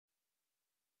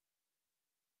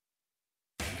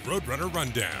Roadrunner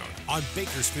Rundown on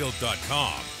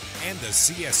Bakersfield.com and the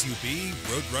CSUB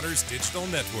Roadrunners Digital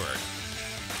Network.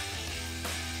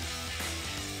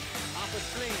 Off the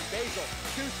screen, Basil,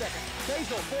 2 seconds.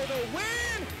 Basil for the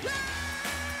win! Yeah!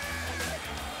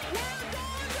 We're going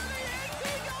to the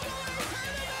NCAA tournament!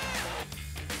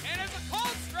 And it's a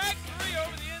cold strike 3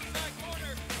 over the inside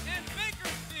corner, and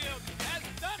Bakersfield has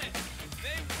done it.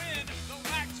 They win the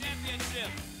WAC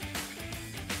championship.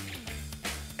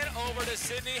 And over to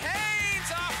Sydney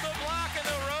Haynes off the block, and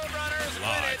the Roadrunners win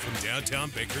Live it. from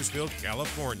downtown Bakersfield,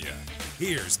 California,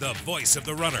 here's the voice of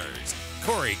the Runners,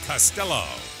 Corey Costello.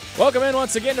 Welcome in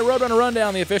once again to Roadrunner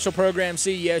Rundown, the official program,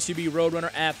 CSUB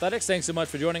Roadrunner Athletics. Thanks so much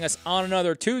for joining us on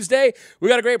another Tuesday. We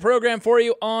got a great program for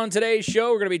you on today's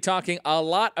show. We're going to be talking a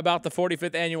lot about the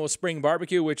 45th Annual Spring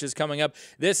Barbecue, which is coming up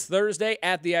this Thursday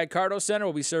at the Adcardo Center.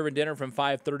 We'll be serving dinner from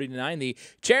 5:30 to 9. The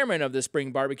chairman of the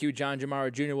Spring Barbecue, John Jamara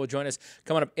Jr., will join us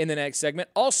coming up in the next segment.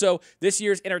 Also, this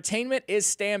year's entertainment is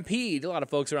Stampede. A lot of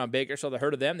folks around Bakersfield have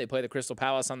heard of them. They play the Crystal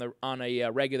Palace on a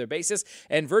regular basis.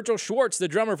 And Virgil Schwartz, the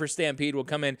drummer for Stampede, will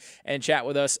come in and chat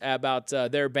with us about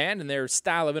their band and their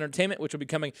style of entertainment, which will be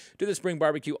coming to the Spring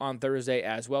Barbecue on Thursday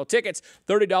as well. Tickets,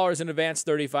 $30 in advance,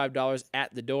 $35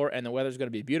 at the door, and the weather's going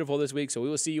to be beautiful this week, so we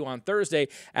will see you on Thursday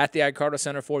at the Adcardo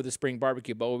Center for the Spring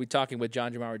Barbecue. But we'll be talking with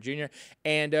John Jamara Jr.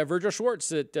 and Virgil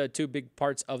Schwartz at two big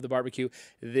parts of the barbecue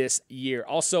this year.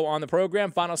 Also on the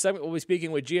program, final segment, we'll be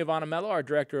speaking with Giovanna Mello, our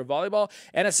director of volleyball,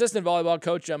 and assistant volleyball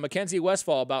coach Mackenzie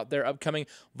Westfall about their upcoming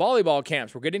volleyball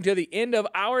camps. We're getting to the end of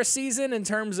our season in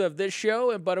terms of this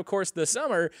show, but of course the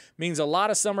summer means a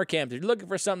lot of summer camps. If you're looking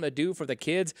for something to do for the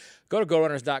kids, go to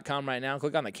GoRunners.com right now.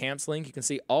 Click on the camps link. You can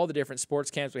see all the different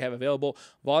sports camps we have available.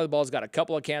 Volleyball's got a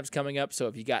couple of camps coming up, so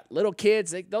if you got little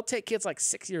kids, they'll take kids like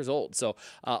 6 years old, so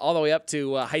all the way up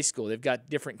to high school. They've got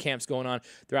different camps going on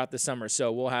throughout the summer,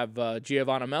 so we'll have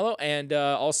Giovanna Mello and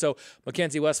also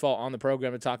Mackenzie Westfall on the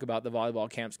program to talk about the volleyball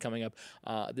camps coming up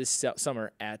this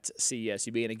summer at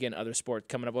CSUB, and again, other sports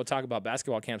coming up. We'll talk about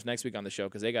basketball camps next week on the show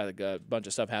because they got a bunch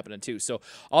of stuff happening too. So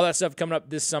all that stuff coming up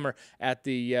this summer at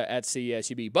the at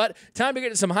CSUB. But time to get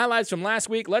to some highlights from last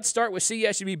week. Let's start with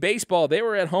CSUB baseball. They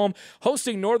were at home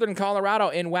hosting Northern Colorado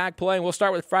in WAC play. And we'll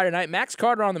start with Friday night. Max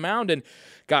Carter on the mound, and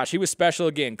gosh, he was special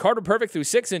again. Carter perfect through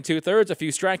 6 2/3, a few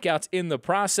strikeouts in the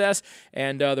process,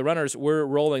 and the runners were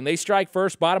rolling. They strike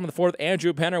first, bottom of the fourth.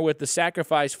 Andrew Penner with the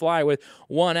sacrifice fly with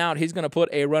 1 out. He's going to put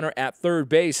a runner at third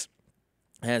base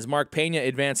as Mark Pena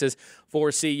advances for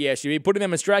CSUB, putting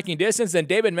them in striking distance. Then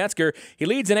David Metzger, he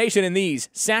leads the nation in these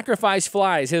sacrifice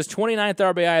flies, his 29th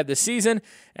RBI of the season.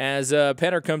 As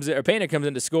Pena comes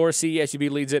in to score,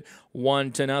 CSUB leads it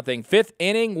 1-0. Fifth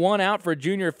inning, 1 out for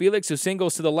Junior Felix, who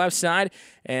singles to the left side,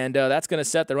 and that's going to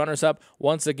set the runners up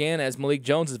once again as Malik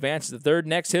Jones advances to third.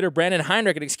 Next hitter, Brandon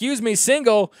Heinrich, an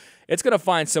single. It's going to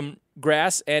find some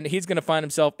grass, and he's going to find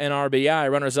himself an RBI.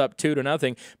 Runners up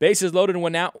 2-0. Bases loaded,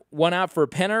 1 out for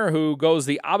Penner, who goes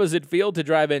the opposite field to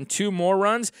drive in 2 more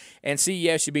runs, and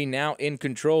CSUB now in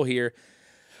control here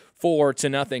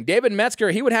 4-0. David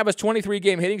Metzger, he would have his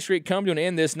 23-game hitting streak come to an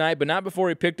end this night, but not before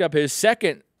he picked up his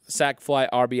second sac fly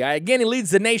RBI. Again, he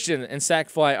leads the nation in sac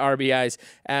fly RBIs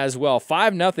as well.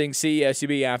 5-0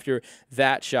 CSUB after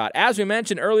that shot. As we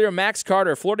mentioned earlier, Max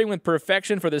Carter flirting with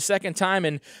perfection for the second time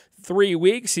in 3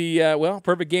 weeks. He,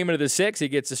 perfect game into the 6th. He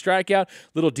gets a strikeout,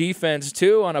 little defense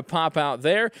too on a pop out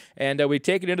there, and we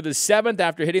take it into the 7th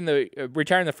after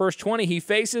retiring the first 20 he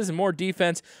faces, and more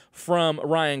defense from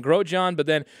Ryan Grosjean, but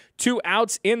then 2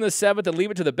 outs in the 7th to leave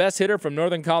it to the best hitter from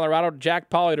Northern Colorado, Jack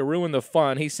Polly, to ruin the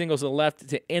fun. He singles to the left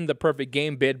to end the perfect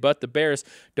game bid, but the Bears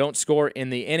don't score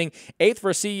in the inning. 8th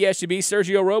for CSUB,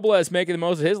 Sergio Robles making the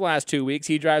most of his last 2 weeks.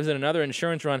 He drives in another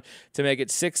insurance run to make it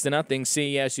 6-0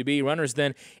 CSUB. Runners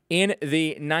then in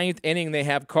the 9th inning, they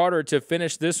have Carter to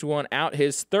finish this one out,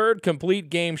 his 3rd complete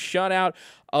game shutout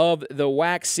of the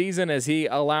WAC season, as he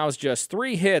allows just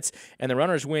 3 hits, and the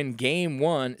runners win game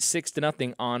 1,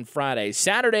 6-0 on Friday.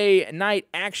 Saturday night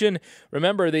action.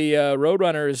 Remember the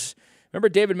Roadrunners. Remember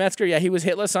David Metzger? Yeah, he was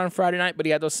hitless on Friday night, but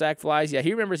he had those sac flies. Yeah,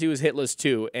 he remembers he was hitless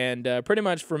too. And pretty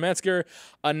much for Metzger,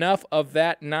 enough of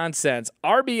that nonsense.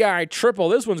 RBI triple.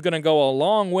 This one's going to go a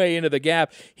long way into the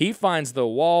gap. He finds the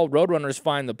wall. Roadrunners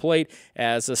find the plate.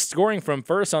 As scoring from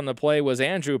first on the play was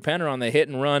Andrew Penner on the hit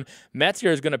and run.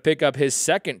 Metzger is going to pick up his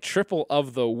 2nd triple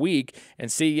of the week, and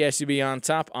CSUB on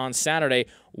top on Saturday,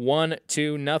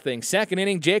 1-0. Second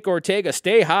inning, Jake Ortega,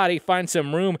 stay hot. He finds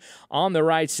some room on the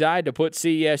right side to put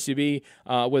CSUB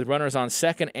with runners on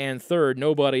second and third.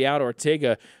 Nobody out.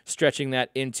 Ortega stretching that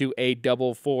into a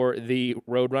double for the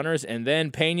Roadrunners. And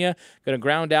then Pena going to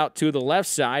ground out to the left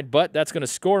side, but that's going to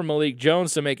score Malik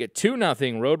Jones to make it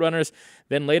 2-0 Roadrunners.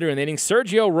 Then later in the inning,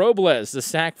 Sergio Robles, the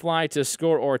sac fly to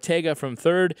score Ortega from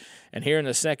third. And here in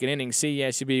the second inning,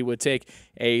 CSUB would take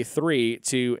a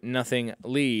 3-0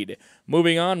 lead.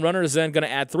 Moving on, runners then going to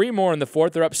add 3 more in the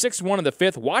fourth. They're up 6-1 in the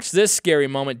fifth. Watch this scary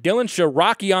moment. Dylan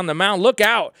Shiraki on the mound. Look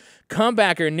out.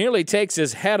 Comebacker nearly takes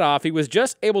his head off. He was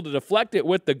just able to deflect it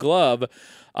with the glove.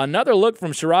 Another look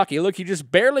from Shiraki. Look, he just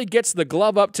barely gets the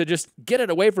glove up to just get it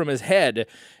away from his head.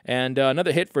 And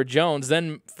another hit for Jones.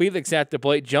 Then Felix at the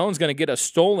plate. Jones going to get a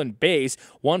stolen base.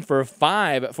 1 for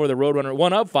 5 for the Roadrunner.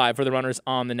 1 of 5 for the runners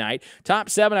on the night. Top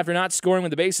 7 after not scoring with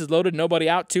the bases loaded. Nobody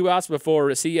out. 2 outs before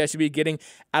CSUB getting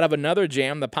out of another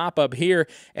jam. The pop-up here.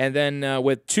 And then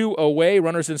with 2 away,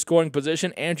 runners in scoring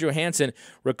position. Andrew Hansen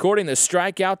recording the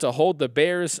strikeout to hold the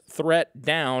Bears' threat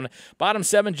down. Bottom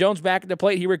 7, Jones back at the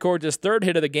plate. He records his 3rd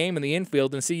hit of the game in the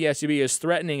infield, and CSUB is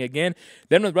threatening again.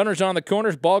 Then with runners on the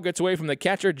corners, ball gets away from the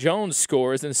catcher. Jones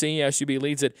scores, and CSUB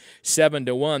leads it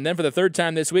 7-1. Then for the 3rd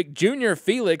time this week, Junior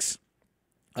Felix,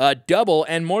 a double,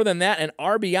 and more than that, an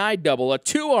RBI double, a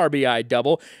 2 RBI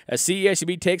double, as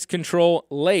CSUB takes control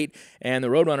late, and the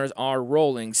Roadrunners are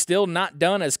rolling. Still not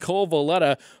done as Cole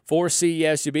Valletta for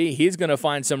CSUB. He's going to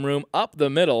find some room up the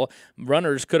middle.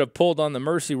 Runners could have pulled on the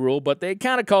mercy rule, but they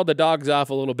kind of called the dogs off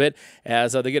a little bit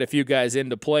as they get a few guys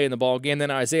into play in the ball game.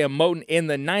 Then Isaiah Moten in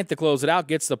the 9th to close it out,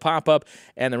 gets the pop-up,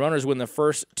 and the runners win the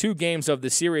first 2 games of the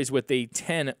series with a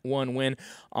 10-1 win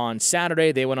on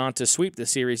Saturday. They went on to sweep the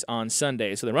series on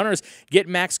Sunday. So the runners get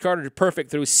Max Carter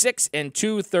perfect through 6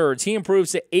 2/3. He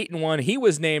improves to 8-1. He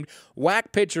was named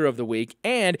WAC Pitcher of the Week,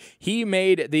 and he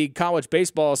made the College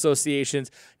Baseball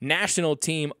Association's National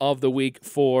Team of the Week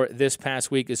for this past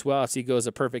week as well, as he goes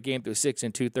a perfect game through 6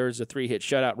 2/3, a 3-hit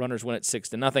shutout. Runners win it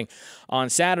 6-0. On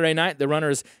Saturday night, the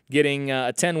runners getting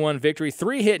a 10-1 victory.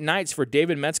 3-hit nights for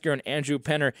David Metzger and Andrew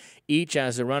Penner each,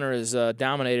 as the runners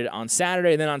dominated on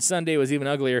Saturday. Then on Sunday, it was even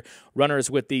uglier.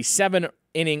 Runners with the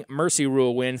 7-inning mercy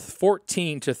rule win,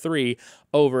 14-3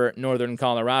 over Northern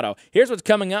Colorado. Here's what's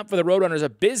coming up for the Roadrunners. A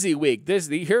busy week.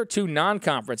 Here are 2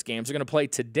 non-conference games. They're going to play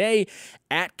today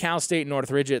at Cal State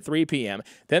Northridge at 3 p.m.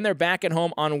 Then they're back at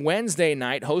home on Wednesday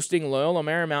night hosting Loyola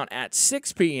Marymount at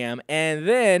 6 p.m. And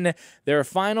then their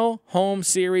final home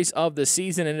series of the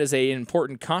season. It is an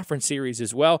important conference series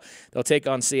as well. They'll take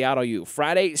on Seattle U.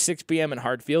 Friday, 6 p.m. in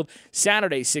Hartfield.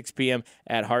 Saturday, 6 p.m.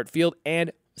 at Hartfield.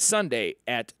 And Sunday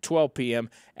at 12 p.m.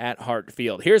 at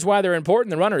Hartfield. Here's why they're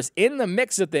important. The runners in the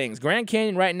mix of things. Grand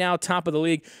Canyon right now, top of the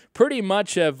league. Pretty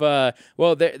much have,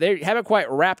 they haven't quite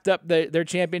wrapped up their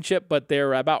championship, but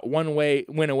they're about 1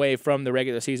 win away from the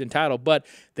regular season title. But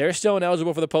they're still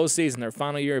ineligible for the postseason, their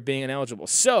final year of being ineligible.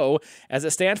 So, as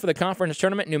it stands for the conference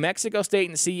tournament, New Mexico State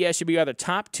and CSUB are the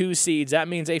top 2 seeds. That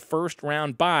means a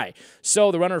first-round bye.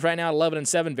 So, the runners right now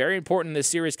 11-7. Very important in this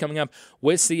series coming up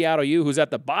with Seattle U, who's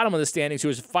at the bottom of the standings, who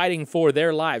is fighting for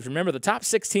their lives. Remember, the top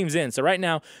 6 teams in. So right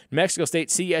now, New Mexico State,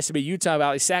 CSUB, Utah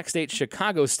Valley, Sac State,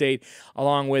 Chicago State,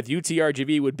 along with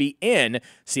UTRGV would be in.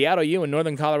 Seattle U and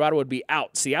Northern Colorado would be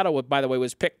out. Seattle, by the way,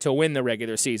 was picked to win the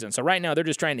regular season. So right now, they're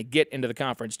just trying to get into the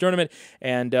conference tournament,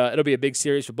 and it'll be a big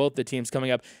series for both the teams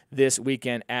coming up this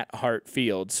weekend at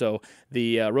Hartfield. So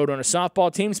the Roadrunner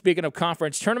softball team, speaking of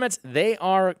conference tournaments, they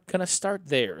are going to start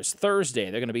theirs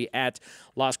Thursday. They're going to be at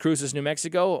Las Cruces, New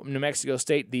Mexico. New Mexico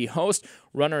State, the host.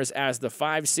 Runners as the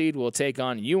 5 seed will take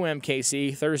on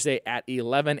UMKC Thursday at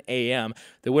 11 a.m.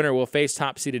 The winner will face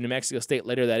top seeded New Mexico State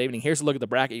later that evening. Here's a look at the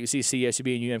bracket. You see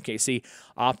CSUB and UMKC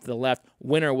off to the left.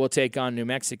 Winner will take on New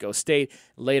Mexico State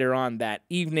later on that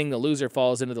evening. The loser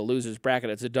falls into the loser's bracket.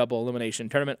 It's a double elimination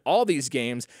tournament. All these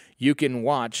games you can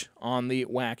watch on the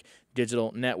WAC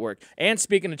Digital Network. And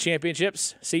speaking of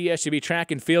championships, CSUB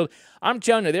track and field, I'm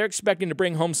telling you, they're expecting to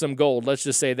bring home some gold. Let's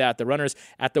just say that. The runners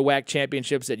at the WAC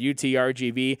championships at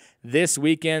UTRGV this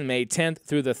weekend, May 10th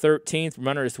through the 13th.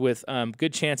 Runners with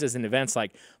good chances in events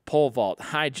like pole vault,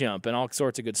 high jump, and all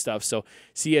sorts of good stuff. So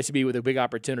CSUB with a big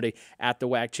opportunity at the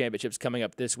WAC championships coming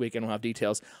up this weekend. We'll have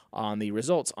details on the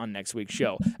results on next week's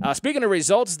show. Speaking of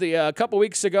results, a couple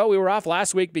weeks ago, we were off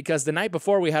last week because the night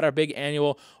before we had our big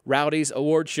annual Rowdies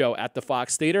Award show at the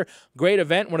Fox Theater. Great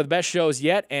event, one of the best shows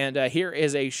yet, and here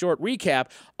is a short recap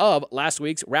of last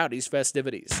week's Rowdies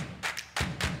festivities.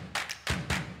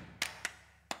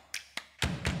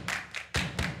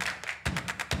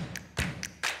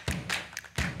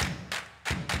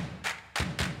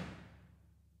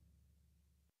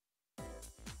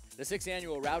 The 6th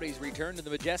Annual Rowdies return to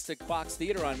the majestic Fox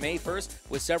Theater on May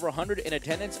 1st with several hundred in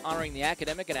attendance honoring the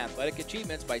academic and athletic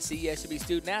achievements by CESUB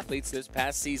student-athletes this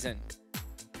past season.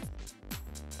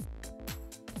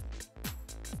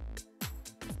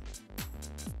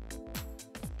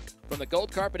 From the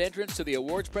gold carpet entrance to the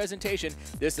awards presentation,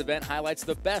 this event highlights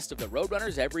the best of the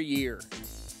Roadrunners every year.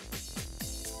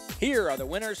 Here are the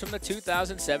winners from the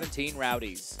 2017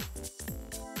 Rowdies.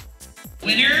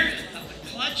 Winner of the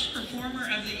Clutch Performer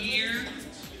of the Year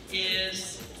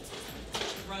is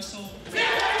Russell.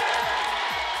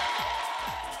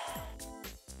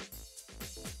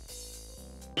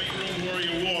 Weight Room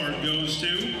Warrior Award goes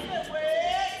to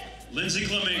Lindsay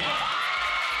Clement.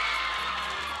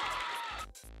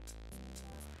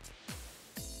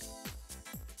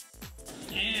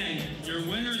 And your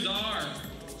winners are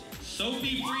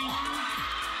Sophie Freezer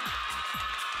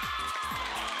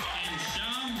and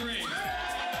Sean Briggs.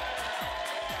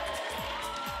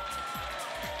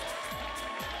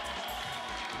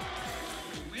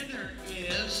 The winner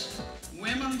is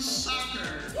women's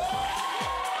soccer.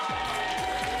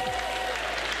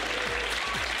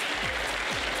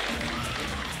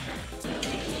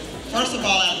 First of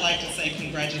all, I'd like to say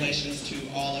congratulations to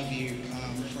all of you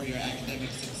for your academic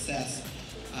success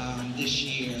this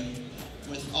year.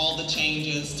 With all the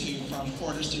changes from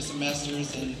quarters to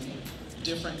semesters and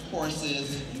different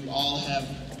courses, you all have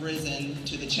risen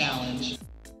to the challenge.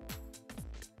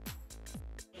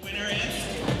 The winner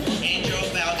is Angel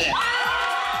Valdez.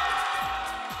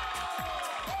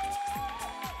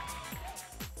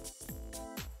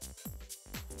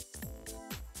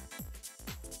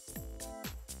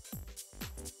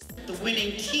 The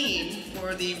winning team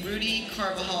for the Rudy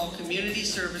Carvajal Community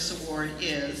Service Award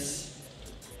is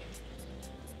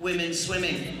Women's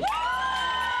Swimming.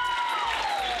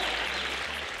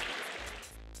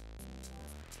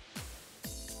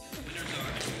 Winners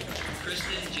are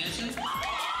Kristen Jensen and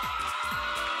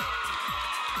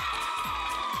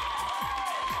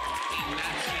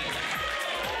Matt Smith.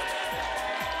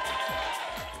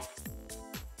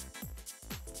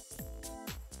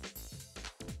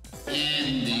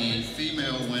 And the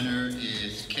female winner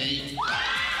is Kate.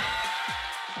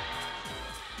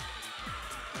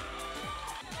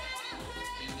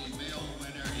 And the male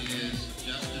winner is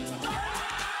Justin.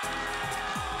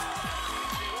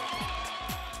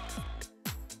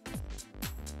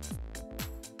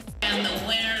 And the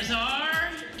winners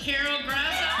are Carol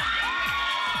Grasso.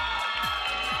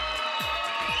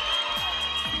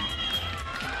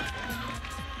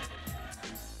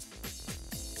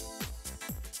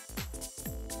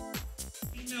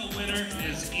 Female winner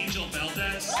is Angel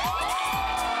Valdez.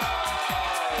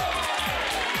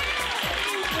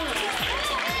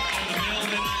 And the male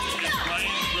winner is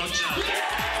Ryan Rocha.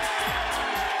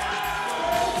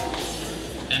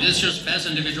 And this year's Best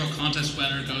Individual Contest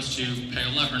winner goes to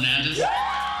Paola Hernandez.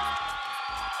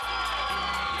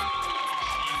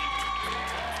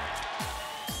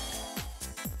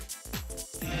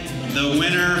 The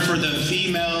winner for the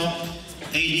female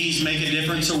ADs Make a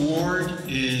Difference Award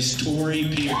is Tori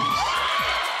Pierce.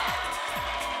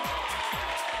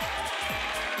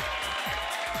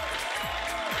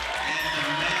 And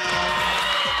the male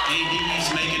ADs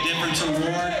Make a Difference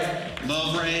Award,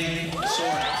 Lovray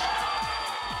Soares.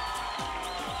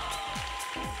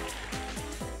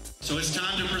 So it's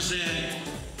time to present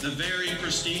the very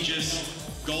prestigious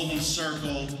Golden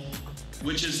Circle,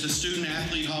 which is the Student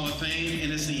Athlete Hall of Fame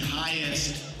and is the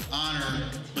highest honor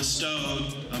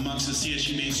bestowed amongst the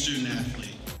CSUB student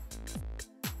athlete.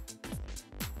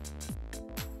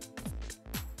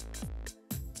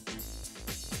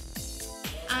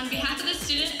 On behalf of the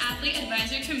Student Athlete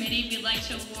Advisory Committee, we'd like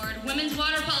to award Women's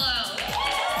Water Polo.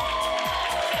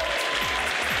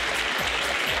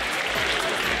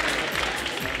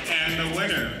 And the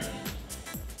winner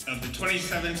of the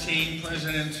 2017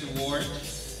 President's Award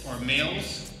for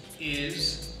males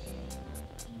is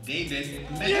David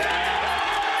Miller.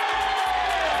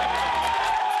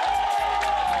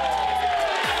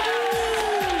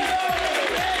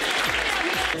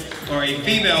 For a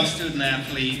female student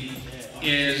athlete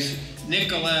is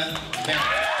Nicola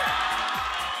Barrett.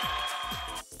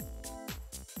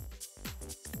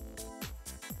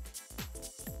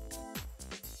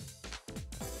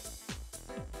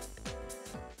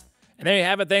 And there you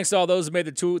have it. Thanks to all those who made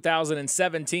the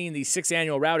 2017, the 6th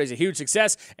Annual Rowdies, a huge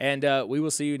success. And we will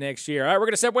see you next year. All right, we're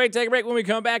going to step away and take a break. When we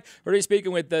come back, we're going to be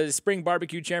speaking with the Spring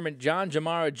Barbecue Chairman, John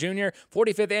Jamara Jr.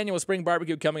 45th Annual Spring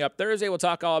Barbecue coming up Thursday. We'll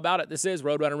talk all about it. This is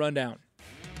Roadrunner Rundown.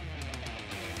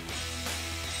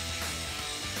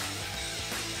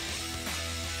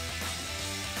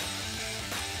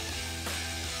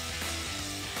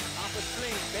 Off the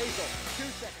screen, Basil,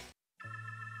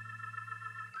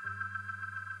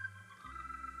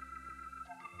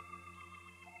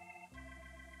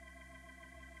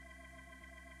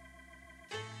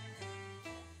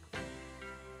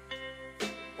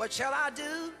 What shall I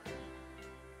do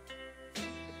to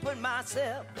put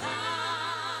myself by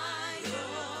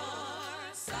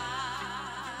your side?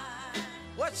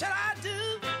 What shall I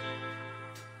do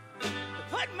to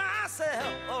put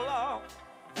myself along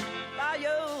by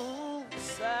your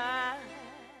side?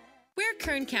 We're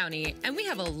Kern County, and we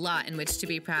have a lot in which to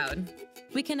be proud.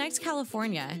 We connect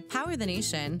California, power the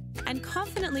nation, and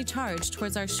confidently charge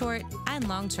towards our short and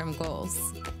long-term goals.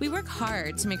 We work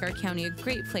hard to make our county a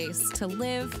great place to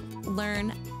live,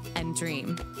 learn, and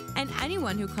dream. And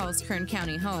anyone who calls Kern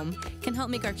County home can help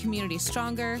make our community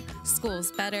stronger,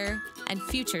 schools better, and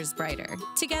futures brighter.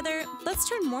 Together, let's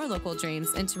turn more local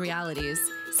dreams into realities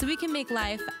so we can make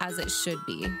life as it should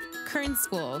be. Kern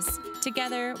Schools.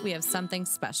 Together, we have something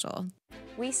special.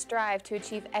 We strive to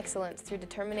achieve excellence through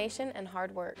determination and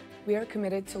hard work. We are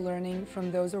committed to learning from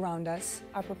those around us,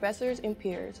 our professors and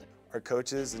peers, our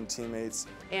coaches and teammates,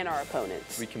 and our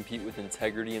opponents. We compete with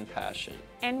integrity and passion.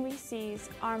 And we seize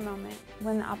our moment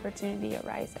when the opportunity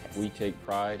arises. We take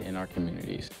pride in our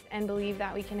communities. And believe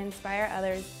that we can inspire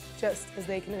others just as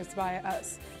they can inspire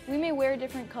us. We may wear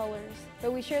different colors,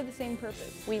 but we share the same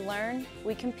purpose. We learn,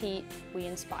 we compete, we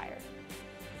inspire.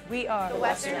 We are the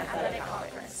Western Athletic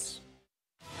Conference.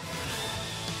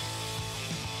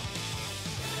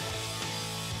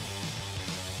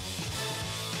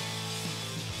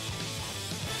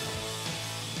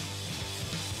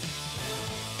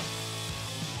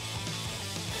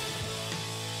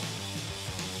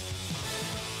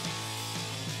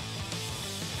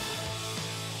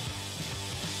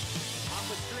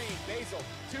 Basil,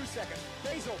 2 seconds.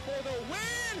 Basil for the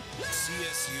win!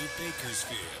 CSU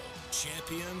Bakersfield,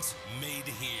 champions made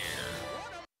here.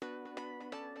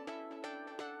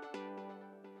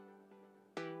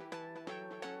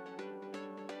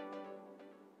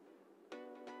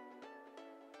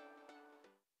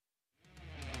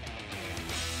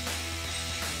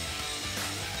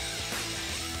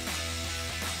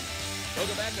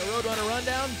 Welcome back to Roadrunner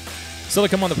Rundown. Still to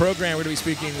come on the program, we're going to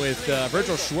be speaking with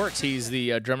Virgil Schwartz. He's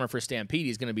the drummer for Stampede.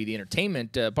 He's going to be the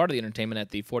entertainment, part of the entertainment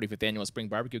at the 45th Annual Spring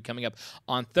Barbecue coming up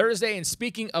on Thursday. And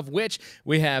speaking of which,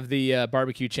 we have the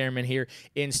barbecue chairman here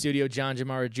in studio, John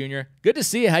Jamara Jr. Good to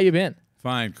see you. How you been?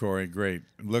 Fine, Corey. Great.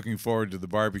 Looking forward to the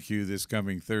barbecue this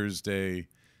coming Thursday,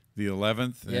 the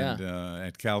 11th, and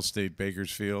at Cal State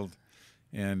Bakersfield.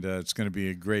 And it's going to be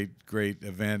a great, great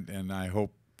event, and I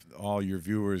hope all your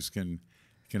viewers can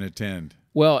attend.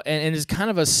 Well, and it's kind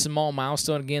of a small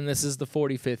milestone. Again, this is the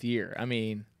 45th year. I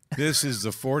mean, this is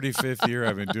the 45th year.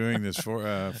 I've been doing this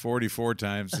for 44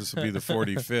 times. This will be the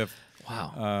 45th.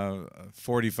 Wow.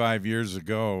 45 years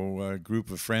ago, a group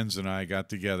of friends and I got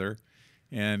together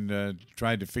and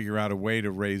tried to figure out a way to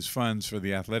raise funds for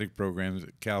the athletic programs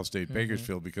at Cal State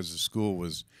Bakersfield because the school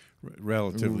was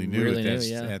relatively new,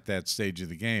 at that stage of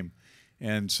the game.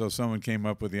 And so someone came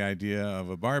up with the idea of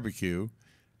a barbecue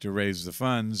to raise the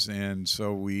funds, and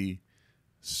so we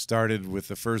started with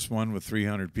the first one with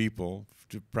 300 people,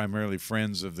 primarily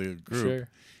friends of the group. Sure.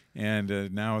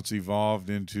 And now it's evolved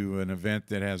into an event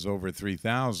that has over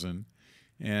 3,000,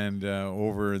 and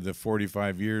over the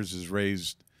 45 years has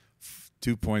raised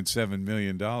 $2.7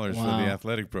 million for the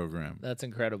athletic program. That's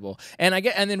incredible. And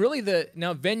then really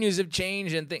now venues have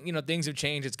changed and things have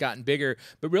changed. It's gotten bigger,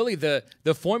 but really the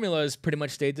formula has pretty much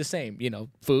stayed the same.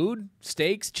 Food,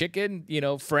 steaks, chicken,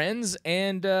 friends,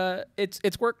 and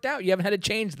it's worked out. You haven't had to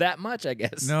change that much, I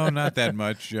guess. No, not that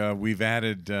much. We've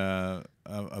added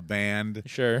a band.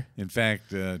 Sure. In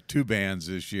fact, 2 bands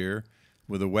this year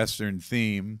with a Western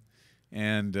theme,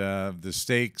 and the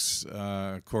steaks,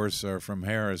 of course, are from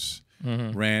Harris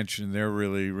Ranch, and they're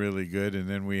really, really good. And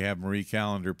then we have Marie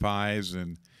Callender pies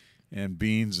and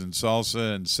beans and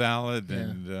salsa and salad,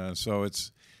 and so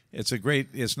it's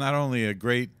not only a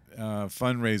great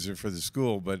fundraiser for the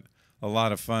school, but a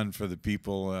lot of fun for the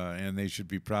people, and they should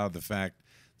be proud of the fact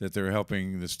that they're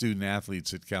helping the student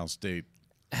athletes at Cal State.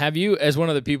 Have you, as one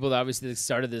of the people that obviously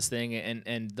started this thing,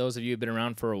 and those of you who've been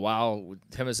around for a while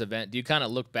with Tim's event, do you kind of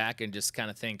look back and just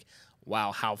kind of think,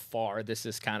 wow, how far this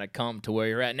has kind of come to where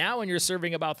you're at now, and you're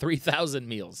serving about 3,000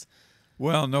 meals?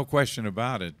 Well, no question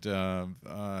about it.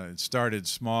 It started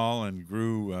small and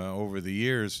grew over the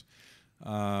years,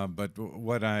 but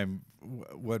what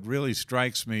really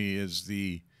strikes me is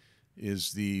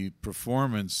the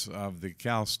performance of the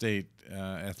Cal State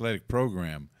athletic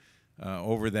program.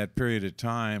 Over that period of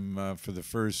time, for the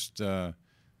first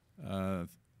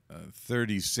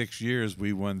 36 years,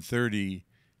 we won 30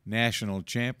 national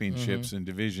championships in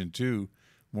Division II,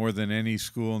 more than any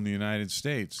school in the United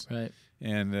States. Right.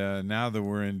 And now that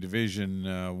we're in Division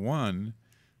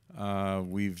I,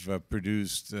 we've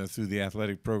produced through the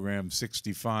athletic program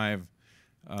 65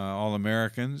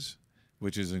 All-Americans,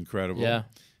 which is incredible. Yeah.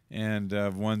 And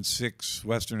won 6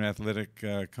 Western Athletic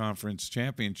Conference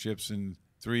championships in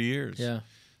 3 years. Yeah.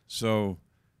 So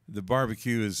the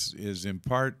barbecue is in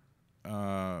part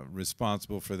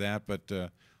responsible for that, but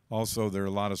also there are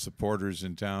a lot of supporters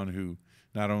in town who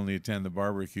not only attend the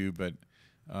barbecue but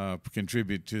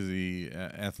contribute to the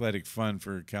athletic fund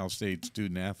for Cal State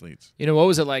student athletes. You know, what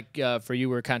was it like for you?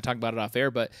 We were kind of talking about it off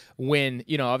air, but when,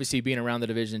 you know, obviously being around the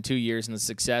division 2 years and the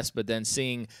success, but then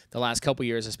seeing the last couple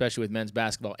years, especially with men's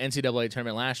basketball, NCAA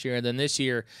tournament last year, and then this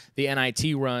year, the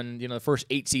NIT run, you know, the first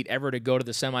 8 seed ever to go to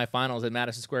the semifinals at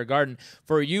Madison Square Garden.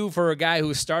 For you, for a guy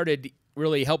who started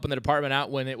really helping the department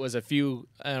out when it was a few,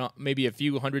 maybe a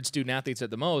few hundred student athletes at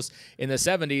the most in the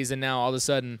 70s, and now all of a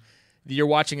sudden you're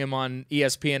watching him on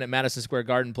ESPN at Madison Square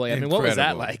Garden play. I mean, what was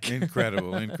that like?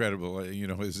 Incredible. You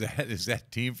know, is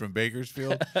that team from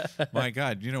Bakersfield? My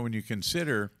God, you know, when you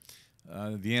consider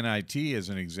the NIT as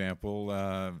an example,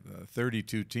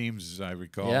 32 teams, as I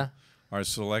recall, are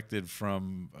selected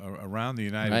from around the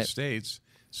United States,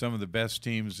 some of the best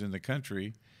teams in the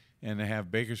country, and to have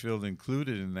Bakersfield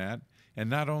included in that, and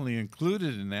not only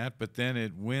included in that, but then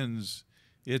it wins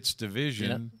its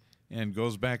division and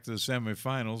goes back to the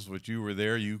semifinals, which you were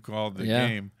there, you called the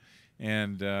game,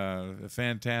 and a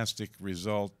fantastic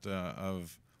result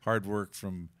of hard work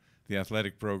from the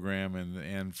athletic program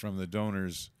and from the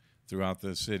donors throughout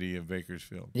the city of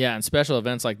Bakersfield. Yeah, and special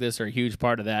events like this are a huge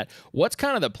part of that. What's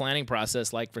kind of the planning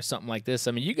process like for something like this?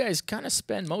 I mean, you guys kind of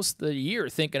spend most of the year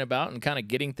thinking about and kind of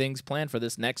getting things planned for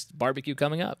this next barbecue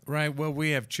coming up. Right. Well, we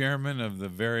have chairmen of the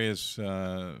various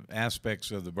aspects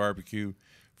of the barbecue,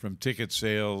 from ticket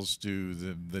sales to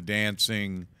the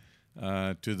dancing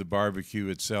to the barbecue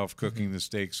itself, cooking the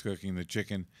steaks, cooking the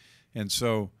chicken. And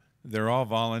so they're all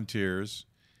volunteers.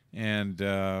 And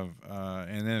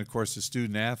then, of course, the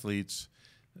student athletes,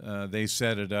 they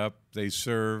set it up, they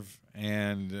serve,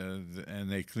 and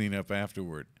they clean up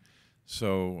afterward.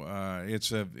 So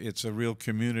it's a real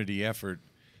community effort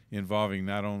involving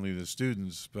not only the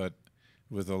students but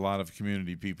with a lot of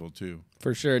community people too.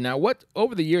 For sure. Now, what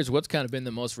over the years, what's kind of been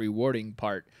the most rewarding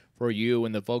part for you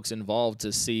and the folks involved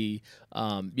to see,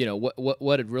 you know,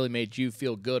 what had really made you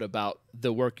feel good about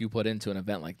the work you put into an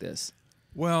event like this?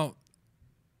 Well,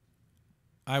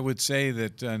 I would say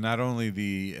that not only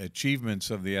the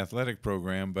achievements of the athletic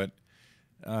program, but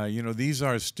you know, these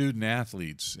are student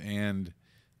athletes, and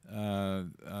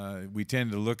we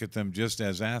tend to look at them just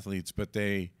as athletes, but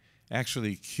they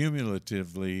actually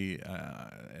cumulatively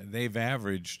they've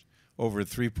averaged over a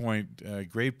 3-point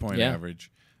grade point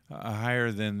average, higher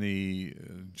than the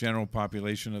general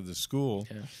population of the school,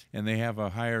 and they have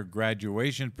a higher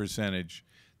graduation percentage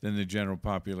than the general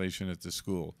population at the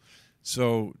school.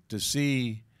 So to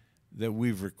see that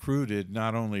we've recruited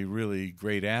not only really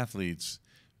great athletes,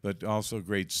 but also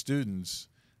great students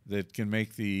that can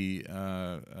make the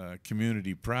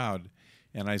community proud.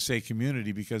 And I say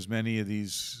community because many of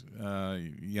these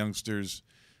youngsters,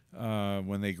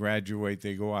 when they graduate,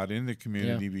 they go out in the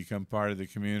community, become part of the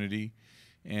community,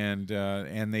 and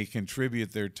they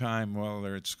contribute their time while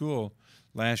they're at school.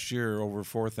 Last year, over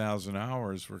 4,000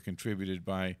 hours were contributed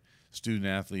by student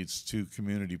athletes to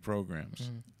community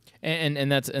programs.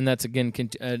 And that's again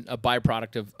a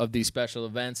byproduct of these special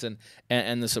events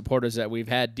and the supporters that we've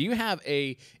had. Do you have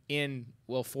in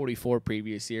 44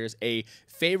 previous years a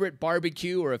favorite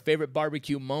barbecue or a favorite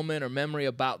barbecue moment or memory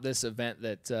about this event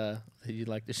that you'd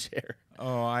like to share?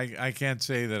 Oh, I can't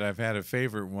say that I've had a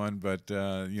favorite one, but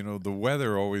you know, the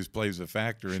weather always plays a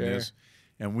factor in this,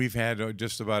 and we've had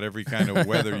just about every kind of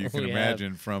weather you can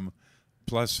imagine, from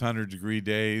plus 100-degree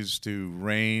days to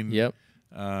rain.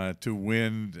 To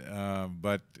wind,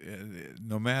 but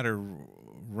no matter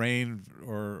rain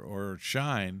or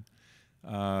shine,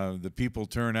 the people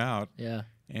turn out.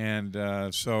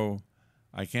 And so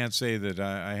I can't say that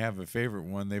I have a favorite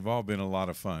one. They've all been a lot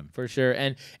of fun. For sure.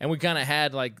 And we kind of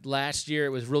had, like, last year it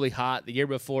was really hot. The year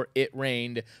before it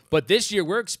rained. But this year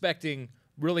we're expecting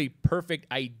really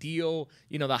perfect, ideal.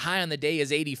 You know, the high on the day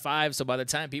is 85, so by the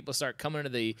time people start coming to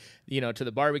the, you know, to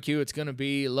the barbecue, it's going to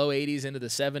be low 80s into the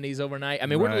 70s overnight. I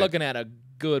mean, we're looking at a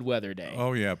good weather day.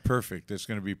 Oh yeah, perfect. It's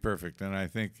going to be perfect, and I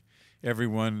think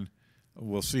everyone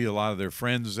will see a lot of their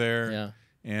friends there,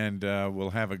 and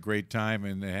will have a great time,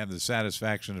 and they have the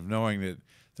satisfaction of knowing that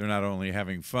they're not only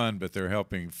having fun, but they're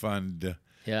helping fund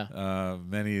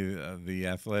many of the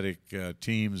athletic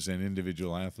teams and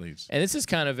individual athletes. And this is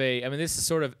kind of this is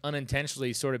sort of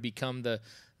unintentionally sort of become the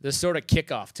sort of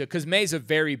kickoff to, because May's a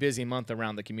very busy month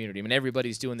around the community. I mean,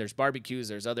 everybody's doing, there's barbecues,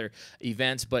 there's other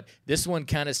events, but this one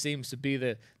kind of seems to be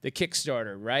the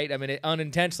Kickstarter, right? I mean,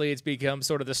 unintentionally, it's become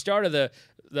sort of the start of the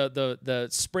the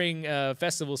spring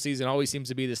festival season always seems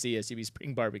to be the CSUB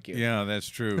Spring Barbecue. Yeah, that's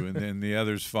true. And then the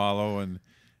others follow, and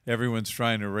everyone's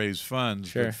trying to raise funds.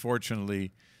 Sure. But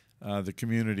fortunately, the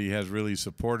community has really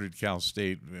supported Cal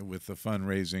State with the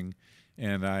fundraising,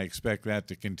 and I expect that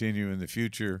to continue in the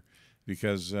future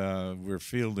because we're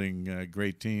fielding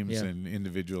great teams and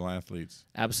individual athletes.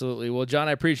 Absolutely. Well, John,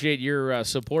 I appreciate your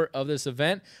support of this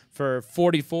event for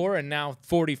 44 and now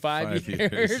 45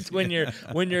 years when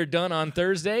you're done on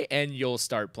Thursday, and you'll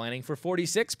start planning for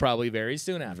 46 probably very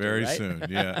soon after. Very right? soon,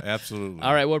 yeah, absolutely.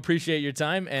 All right, well, appreciate your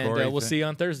time, and Corey, we'll see you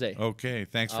on Thursday. Okay,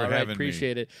 thanks for All right, having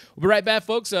appreciate me. it. We'll be right back,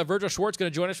 folks. Virgil Schwartz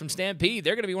going to join us from Stampede.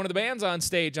 They're going to be one of the bands on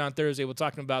stage on Thursday. We'll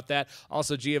talk about that.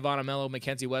 Also, Giovanna Mello,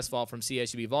 Mackenzie Westfall from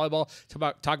CSUB Volleyball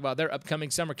talk about their upcoming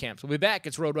summer camps. We'll be back.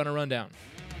 It's Roadrunner Rundown.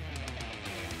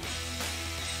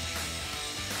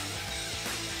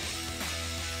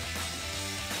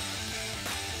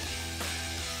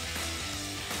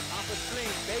 Off the screen,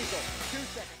 Basil, 2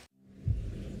 seconds.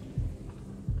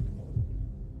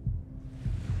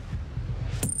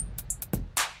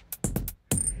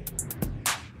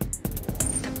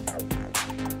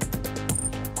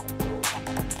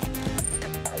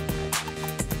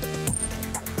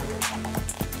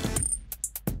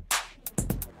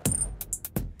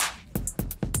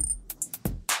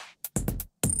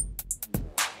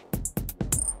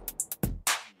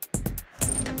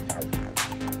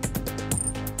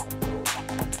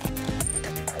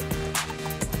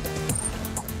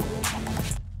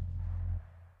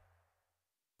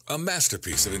 A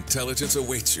masterpiece of intelligence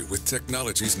awaits you with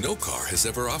technologies no car has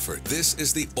ever offered. This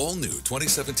is the all-new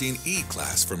 2017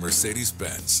 E-Class from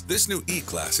Mercedes-Benz. This new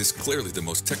E-Class is clearly the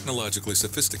most technologically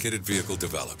sophisticated vehicle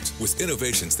developed, with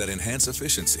innovations that enhance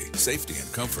efficiency, safety, and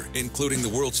comfort, including the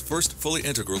world's first fully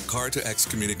integral car-to-X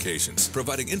communications,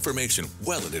 providing information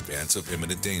well in advance of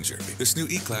imminent danger. This new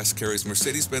E-Class carries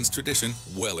Mercedes-Benz tradition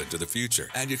well into the future,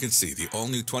 and you can see the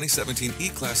all-new 2017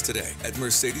 E-Class today at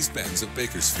Mercedes-Benz of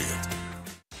Bakersfield.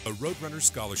 The Roadrunner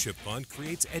Scholarship Fund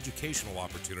creates educational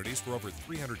opportunities for over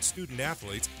 300 student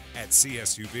athletes at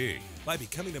CSUB. By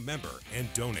becoming a member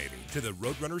and donating to the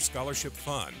Roadrunner Scholarship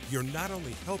Fund, you're not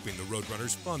only helping the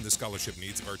Roadrunners fund the scholarship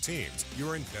needs of our teams,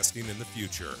 you're investing in the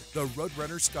future. The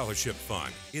Roadrunner Scholarship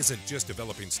Fund isn't just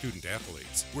developing student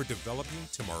athletes, we're developing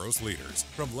tomorrow's leaders.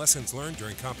 From lessons learned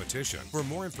during competition, for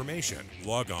more information,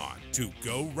 log on to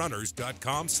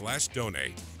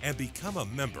gorunners.com/donate and become a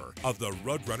member of the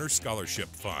Roadrunner Scholarship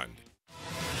Fund. Off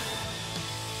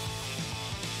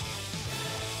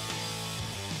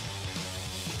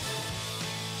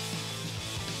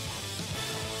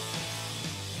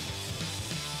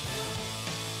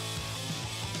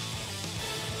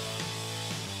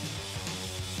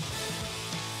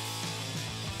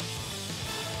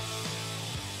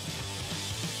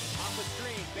the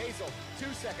screen, Basil,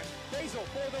 2 seconds. Basil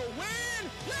for the win!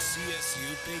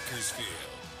 CSU Bakersfield,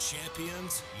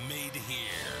 champions made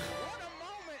here.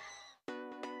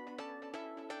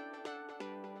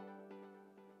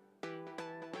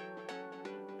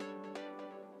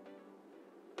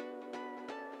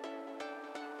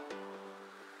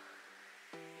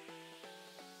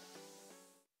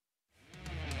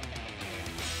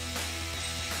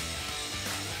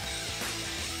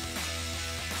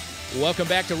 Welcome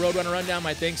back to Roadrunner Rundown.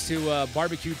 My thanks to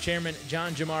Barbecue Chairman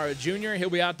John Jamara Jr.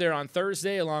 He'll be out there on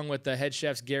Thursday along with the head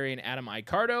chefs Gary and Adam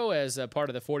Icardo as part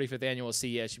of the 45th annual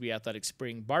CSUB Athletic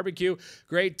Spring Barbecue.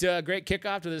 Great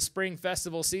kickoff to the spring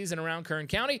festival season around Kern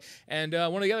County. And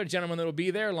one of the other gentlemen that will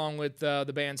be there along with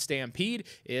the band Stampede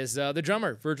is the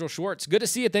drummer Virgil Schwartz. Good to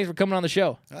see you. Thanks for coming on the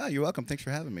show. You're welcome. Thanks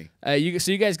for having me.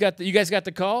 So you guys got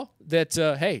the call that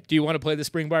hey, do you want to play the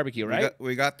spring barbecue? Right?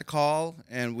 We got the call,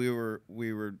 and we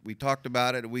talked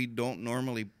about it. We don't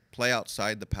normally play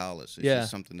outside the Palace. It's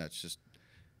just something that's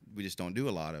we just don't do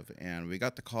a lot of. And we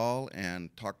got the call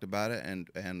and talked about it,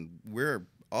 and we're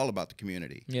all about the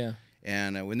community. Yeah.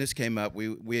 And when this came up,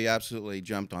 we absolutely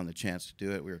jumped on the chance to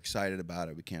do it. We were excited about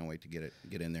it. We can't wait to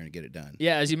get in there and get it done.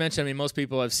 Yeah, as you mentioned, I mean, most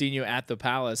people have seen you at the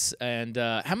Palace. And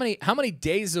how many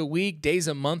days a week, days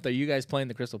a month are you guys playing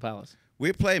the Crystal Palace?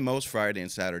 We play most Friday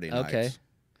and Saturday nights. Okay.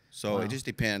 So it just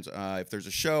depends. If there's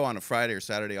a show on a Friday or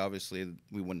Saturday, obviously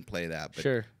we wouldn't play that. But,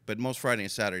 sure. But most Friday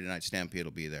and Saturday night, Stampede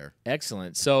will be there.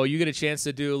 Excellent. So you get a chance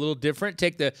to do a little different,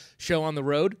 take the show on the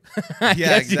road.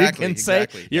 Yeah, exactly. You can say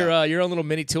your own little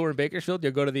mini tour in Bakersfield.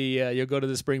 You'll go to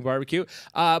the spring barbecue.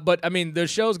 But I mean, the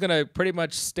show's gonna pretty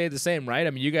much stay the same, right? I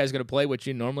mean, you guys are gonna play what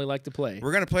you normally like to play.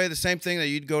 We're gonna play the same thing that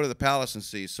you'd go to the Palace and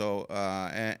see. So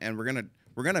and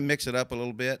we're gonna mix it up a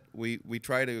little bit. We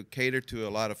try to cater to a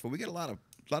lot of. We get a lot of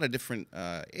different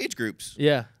age groups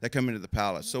that come into the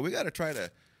Palace. So we got to try to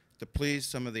to please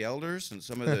some of the elders and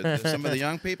some of the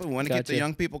young people. We want to get the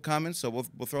young people coming, so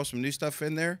we'll throw some new stuff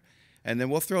in there. And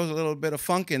then we'll throw a little bit of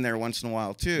funk in there once in a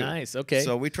while too. Nice. Okay.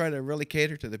 So we try to really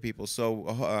cater to the people.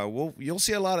 So you'll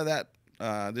see a lot of that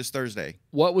this Thursday.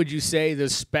 What would you say the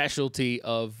specialty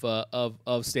of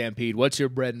Stampede? What's your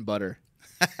bread and butter?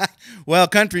 Well,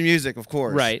 country music, of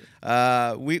course. Right.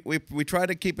 We try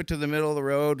to keep it to the middle of the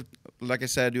road. Like I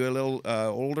said, do a little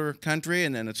older country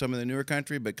and then some of the newer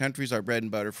country, but country's our bread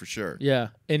and butter for sure. Yeah.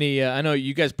 Any? I know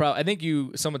you guys probably. I think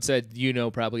someone said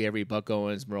probably every Buck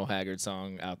Owens, Merle Haggard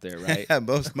song out there, right?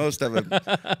 most of them.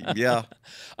 Yeah.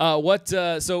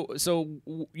 So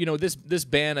this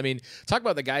band. I mean, talk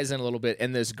about the guys in a little bit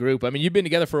in this group. I mean, you've been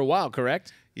together for a while,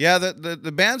 correct? Yeah,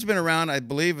 the band's been around, I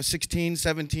believe, 16,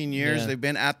 17 years. Yeah. They've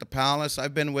been at the Palace.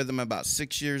 I've been with them about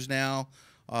 6 years now,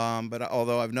 but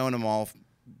although I've known them all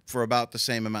for about the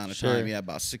same amount of time. Yeah,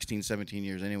 about 16, 17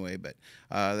 years anyway. But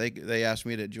they asked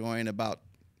me to join about,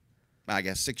 I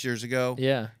guess, 6 years ago.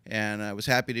 Yeah. And I was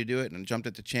happy to do it and jumped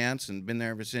at the chance and been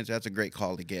there ever since. That's a great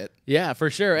call to get. Yeah, for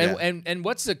sure. Yeah. And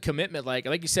what's the commitment like?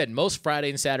 Like you said, most Friday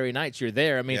and Saturday nights you're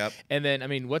there. I mean, and then, I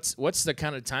mean, what's the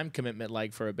kind of time commitment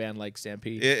like for a band like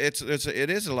Stampede? It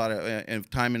is a lot of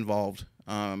time involved.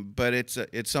 But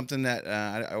it's something that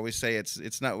I always say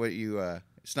it's not what you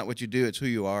it's not what you do, it's who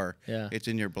you are. Yeah. It's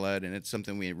in your blood, and it's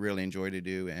something we really enjoy to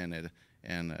do, and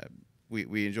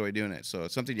we enjoy doing it. So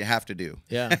it's something you have to do.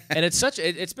 Yeah, and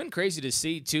it's been crazy to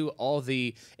see too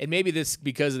and maybe this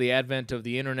because of the advent of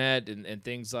the internet and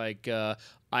things like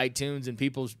iTunes and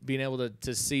people being able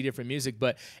to see different music,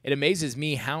 but it amazes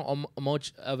me how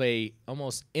much of a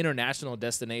almost international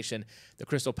destination the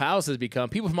Crystal Palace has become.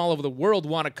 People from all over the world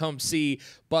want to come see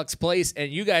Buck's Place,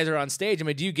 and you guys are on stage. I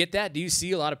mean, do you get that? Do you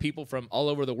see a lot of people from all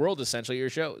over the world essentially at your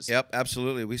shows? Yep,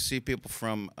 absolutely. We see people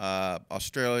from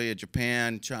Australia,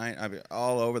 Japan, China, I mean,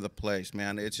 all over the place,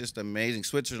 man. It's just amazing.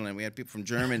 Switzerland, we had people from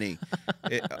Germany,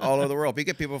 all over the world. We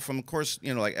get people from, of course,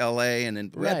 like L.A., and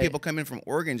then we had people come in from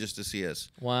Oregon just to see us.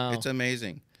 Wow, it's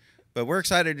amazing. But we're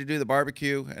excited to do the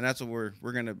barbecue, and that's what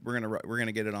we're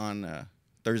gonna get it on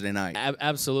Thursday night.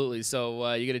 Absolutely.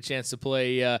 So you get a chance to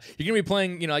play. You're gonna be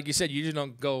playing. Like you said, you just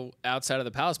don't go outside of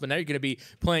the Palace, but now you're gonna be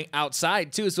playing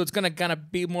outside too. So it's gonna kind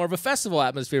of be more of a festival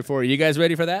atmosphere for you. You guys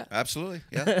ready for that? Absolutely.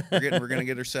 Yeah, we're gonna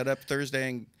get her set up Thursday,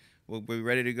 and we'll be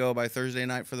ready to go by Thursday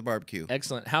night for the barbecue.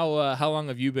 Excellent. How long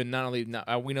have you been? Not only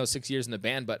we know 6 years in the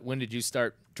band, but when did you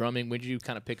start drumming? When did you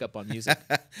kind of pick up on music?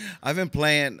 I've been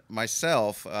playing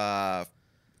myself.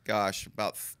 Gosh,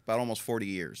 about almost 40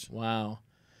 years. Wow.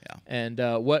 Yeah.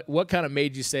 And what kind of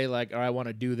made you say like, I want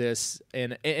to do this?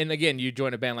 And again, you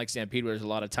joined a band like Stampede where there's a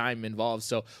lot of time involved.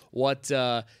 So what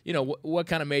what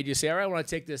kind of made you say, all right, I want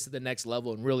to take this to the next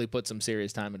level and really put some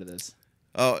serious time into this?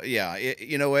 Oh yeah,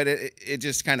 you know what? It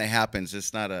just kind of happens.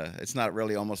 It's not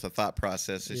really almost a thought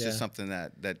process. It's just something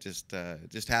that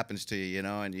just happens to you,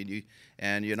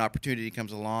 and an opportunity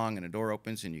comes along and a door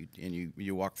opens and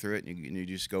you walk through it and you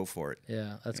just go for it.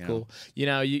 Yeah, that's cool. You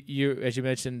as you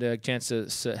mentioned, a chance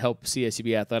to help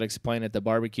CSUB athletics playing at the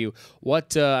barbecue.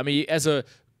 What as a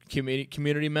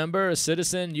community member, a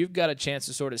citizen, you've got a chance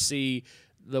to sort of see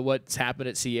what's happened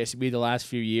at CSUB the last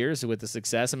few years with the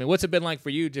success. I mean, what's it been like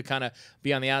for you to kind of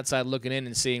be on the outside looking in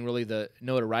and seeing really the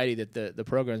notoriety that the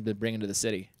program's been bringing to the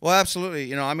city? Well,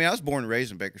 absolutely. I was born and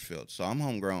raised in Bakersfield, so I'm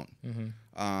homegrown.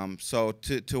 Mm-hmm. So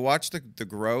to watch the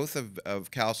growth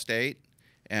of Cal State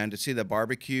and to see the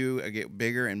barbecue get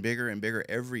bigger and bigger and bigger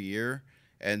every year.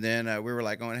 And then we were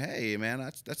like going, hey, man,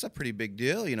 that's a pretty big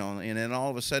deal, And then all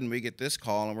of a sudden we get this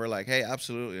call, and we're like, hey,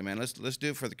 absolutely, man, let's do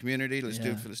it for the community. Let's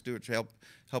do it to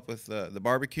help with the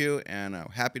barbecue, and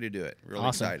happy to do it. Really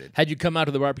awesome. Excited. Had you come out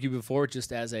to the barbecue before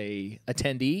just as a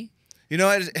attendee?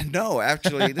 No,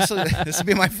 actually, this will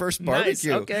be my first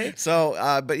barbecue. Nice, okay.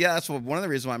 So, but yeah, that's one of the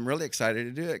reasons why I'm really excited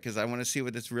to do it, because I want to see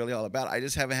what it's really all about. I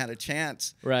just haven't had a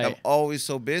chance. Right. I'm always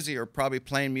so busy, or probably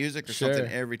playing music or something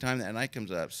every time that night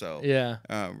comes up. So, yeah,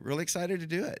 really excited to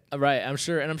do it. Right, I'm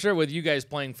sure with you guys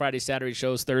playing Friday, Saturday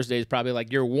shows, Thursday is probably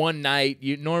like your one night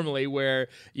normally where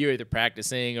you're either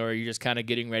practicing or you're just kind of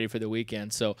getting ready for the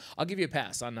weekend. So I'll give you a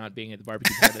pass on not being at the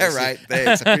barbecue. Right,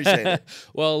 thanks, I appreciate it.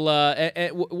 Well,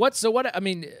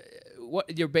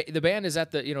 the band is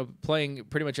at the playing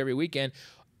pretty much every weekend.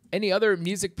 Any other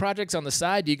music projects on the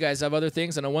side? Do you guys have other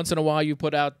things? I know once in a while you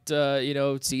put out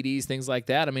CDs, things like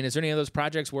that. I mean, is there any of those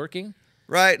projects working?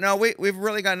 Right. No, we've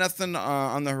really got nothing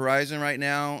on the horizon right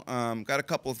now. Got a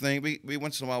couple of things. We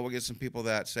once in a while we'll get some people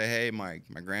that say, hey, my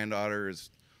granddaughter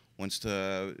wants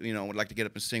to, would like to get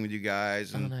up and sing with you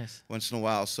guys, and nice. once in a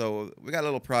while. So we got a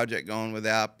little project going with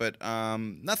that, but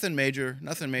nothing major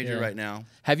right now.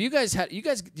 Have you guys do you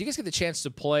guys get the chance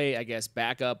to play, I guess,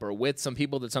 backup or with some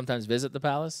people that sometimes visit the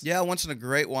Palace? Yeah, once in a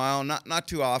great while, not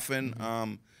too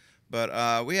often.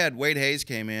 But we had Wade Hayes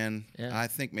came in, I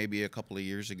think maybe a couple of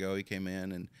years ago. He came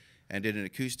in and did an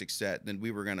acoustic set. Then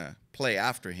we were going to play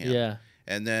after him. Yeah.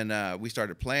 And then we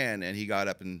started playing, and he got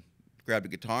up and grabbed a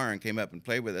guitar and came up and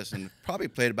played with us, and probably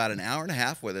played about an hour and a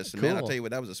half with us. And man, I'll tell you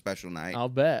what, that was a special night. I'll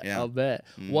bet. Yeah. I'll bet.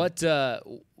 What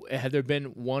have there been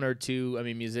one or two,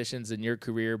 musicians in your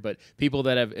career, but people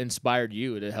that have inspired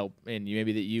you to help, and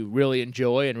maybe that you really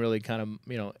enjoy and really kind of,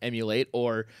 emulate,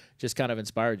 or just kind of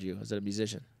inspired you as a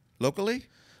musician? Locally,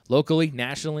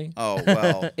 nationally? Oh,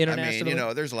 well, internationally?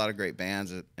 There's a lot of great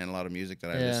bands and a lot of music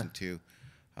that I listen to.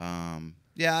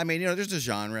 There's a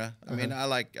genre. I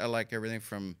like everything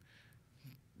from,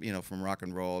 from rock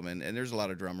and roll. And there's a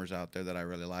lot of drummers out there that I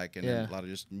really like, and a lot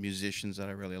of just musicians that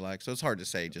I really like. So it's hard to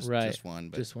say just one.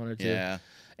 But just one or two. Yeah.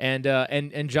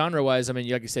 And genre-wise,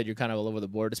 like you said, you're kind of all over the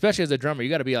board. Especially as a drummer, you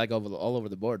got to be like all over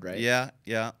the board, right? Yeah.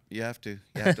 You have to.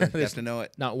 You have to know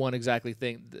it. Not one exactly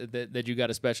thing that you got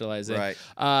to specialize in. Right.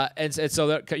 And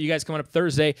so you guys coming up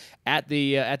Thursday at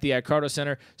the Icardo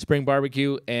Center Spring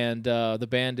Barbecue, and the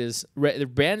band is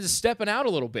stepping out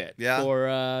a little bit.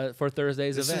 For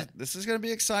Thursday's event. This is going to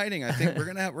be exciting. I think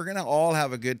we're gonna all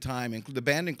have a good time, the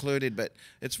band included. But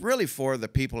it's really for the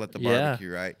people at the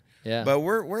barbecue, right? Yeah. But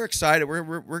we're excited.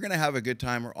 We're going to have a good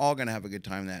time. We're all going to have a good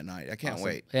time that night. I can't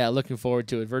wait. Yeah, looking forward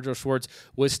to it. Virgil Schwartz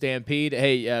with Stampede.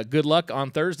 Hey, good luck on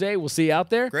Thursday. We'll see you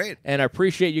out there. Great. And I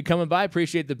appreciate you coming by.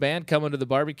 Appreciate the band coming to the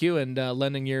barbecue and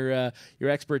lending your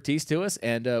expertise to us.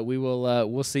 And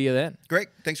we'll see you then. Great.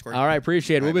 Thanks, Corey. All right,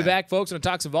 appreciate it. We'll be back, folks, and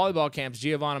talk some volleyball camps.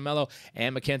 Giovanna Mello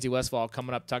and Mackenzie Westfall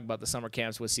coming up talking about the summer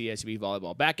camps with CSUB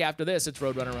volleyball. Back after this, it's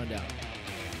Roadrunner Rundown.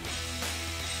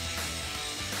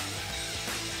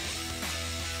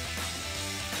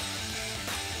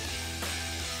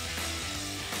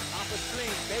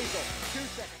 Basil, 2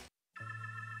 seconds.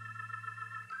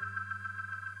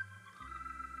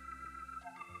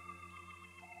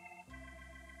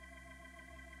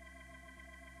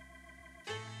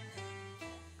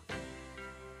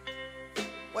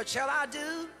 What shall I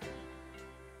do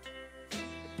to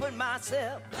put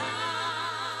myself by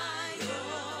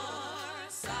your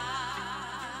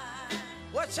side?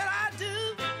 What shall I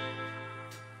do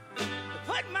to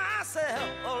put myself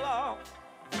along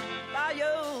by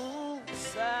your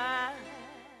side?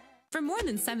 For more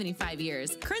than 75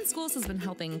 years, Current Schools has been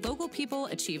helping local people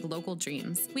achieve local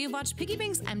dreams. We have watched piggy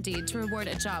banks emptied to reward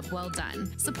a job well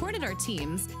done, supported our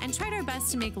teams, and tried our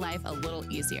best to make life a little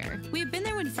easier. We have been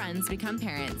there when friends become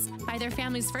parents, buy their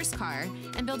family's first car,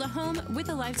 and build a home with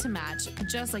a life to match,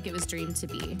 just like it was dreamed to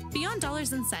be. Beyond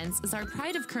dollars and cents is our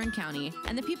pride of Kern County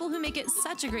and the people who make it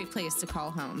such a great place to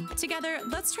call home. Together,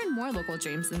 let's turn more local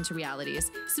dreams into realities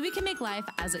so we can make life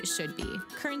as it should be.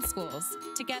 Current Schools.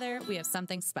 Together, we have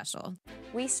something special.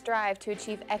 We strive to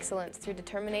achieve excellence through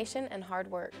determination and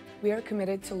hard work. We are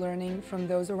committed to learning from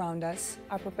those around us,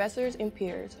 our professors and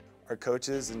peers, our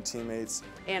coaches and teammates,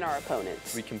 and our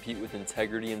opponents. We compete with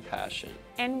integrity and passion.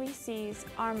 And we seize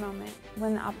our moment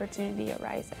when the opportunity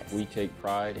arises. We take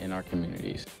pride in our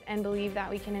communities. And believe that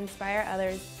we can inspire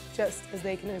others just as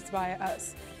they can inspire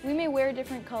us. We may wear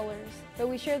different colors, but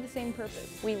we share the same purpose.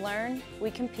 We learn,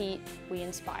 we compete, we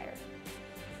inspire.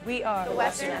 We are the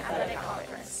Western Athletic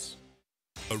Conference.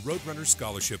 The Roadrunner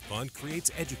Scholarship Fund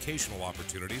creates educational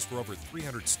opportunities for over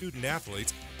 300 student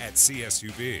athletes at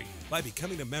CSUB. By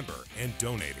becoming a member and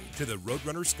donating to the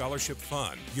Roadrunner Scholarship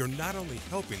Fund, you're not only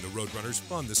helping the Roadrunners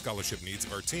fund the scholarship needs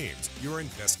of our teams, you're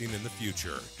investing in the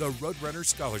future. The Roadrunner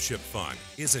Scholarship Fund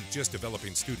isn't just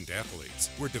developing student athletes.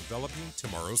 We're developing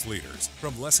tomorrow's leaders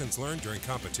from lessons learned during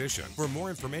competition. For more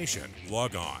information,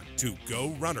 log on to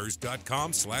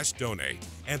gorunners.com/donate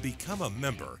and become a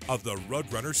member of the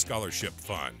Roadrunner Scholarship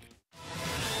Fund.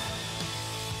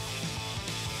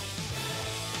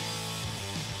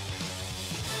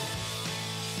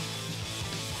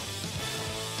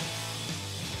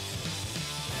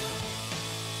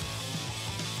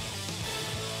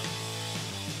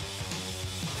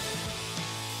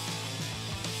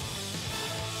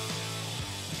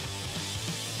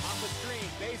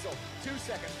 Basil, 2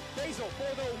 seconds. Basil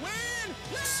for the win!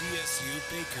 CSU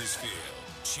Bakersfield,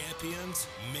 champions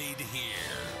made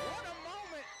here. What a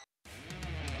moment!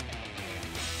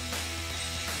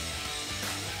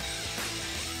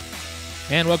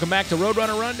 And welcome back to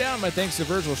Roadrunner Rundown. My thanks to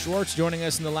Virgil Schwartz joining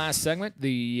us in the last segment.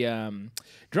 The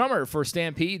drummer for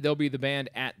Stampede, they'll be the band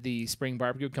at the Spring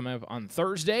Barbecue coming up on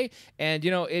Thursday. And,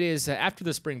 you know, it is after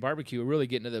the Spring Barbecue, we're really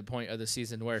getting to the point of the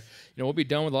season where, you know, we'll be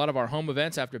done with a lot of our home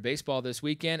events after baseball this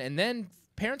weekend. And then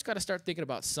parents got to start thinking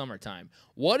about summertime.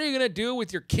 What are you going to do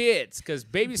with your kids? Because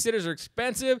babysitters are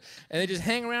expensive, and they just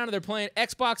hang around and they're playing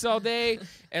Xbox all day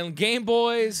and Game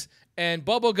Boys and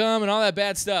bubble gum and all that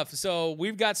bad stuff. So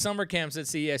we've got summer camps at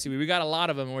CESUB. We got a lot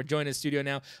of them, and we're joined in the studio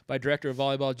now by Director of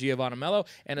Volleyball Giovanna Mello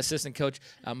and Assistant Coach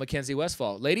Mackenzie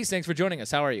Westfall. Ladies, thanks for joining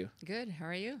us. How are you? Good. How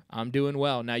are you? I'm doing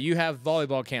well. Now, you have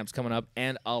volleyball camps coming up,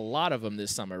 and a lot of them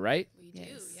this summer, right? We do,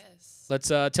 yes. Let's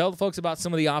tell the folks about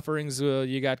some of the offerings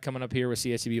you got coming up here with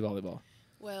CSUB Volleyball.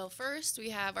 Well, first we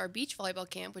have our beach volleyball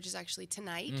camp, which is actually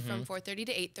tonight from 4:30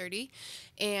 to 8:30,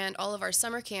 and all of our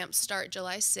summer camps start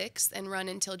July 6th and run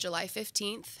until July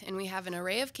 15th, and we have an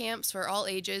array of camps for all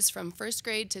ages from 1st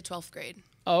grade to 12th grade.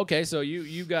 Oh, okay. So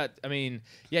you got, I mean,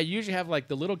 yeah, you usually have like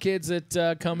the little kids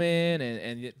that come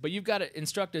in, but you've got it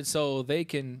instructed so they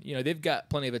can, you know, they've got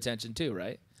plenty of attention too,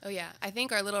 right? Oh, yeah. I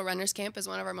think our Little Runners Camp is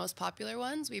one of our most popular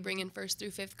ones. We bring in 1st through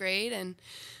 5th grade, and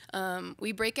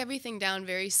we break everything down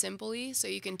very simply so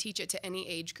you can teach it to any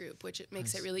age group, which it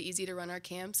makes it really easy to run our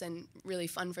camps and really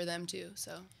fun for them, too.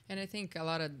 So. And I think a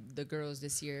lot of the girls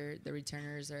this year, the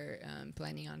returners, are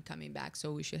planning on coming back,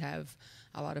 so we should have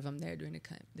a lot of them there during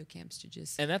the camps to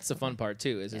just. And that's the fun part,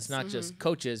 too, is it's not just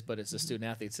coaches, but it's the student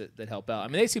athletes that help out. I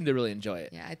mean, they seem to really enjoy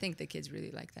it. Yeah, I think the kids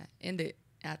really like that. And the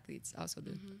athletes also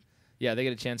do. Yeah, they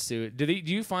get a chance to. Do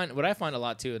you find what I find a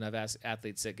lot too, and I've asked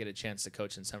athletes that get a chance to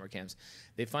coach in summer camps,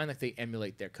 they find like they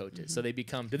emulate their coaches. So they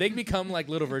become. Do they become like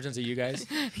little versions of you guys?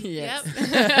 Yes.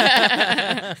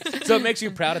 Yep. So it makes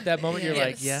you proud at that moment. You're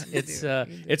like, yeah,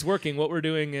 it's working. What we're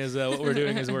doing is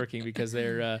working because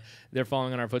they're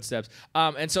following in our footsteps.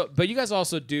 And so, but you guys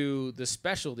also do the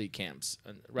specialty camps,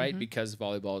 right? Because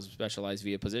volleyball is specialized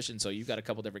via position. So you've got a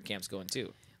couple different camps going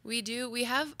too. We do. We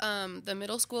have the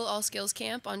middle school all skills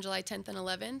camp on July 10th and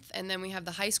 11th, and then we have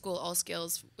the high school all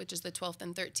skills, which is the 12th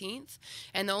and 13th.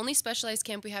 And the only specialized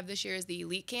camp we have this year is the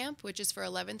elite camp, which is for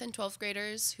 11th and 12th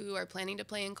graders who are planning to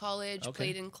play in college,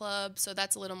 played in club. So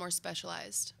that's a little more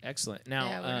specialized. Excellent. Now,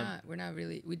 yeah, we're not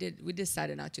really. We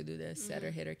decided not to do the setter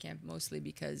hitter camp mostly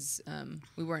because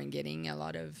we weren't getting a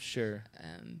lot of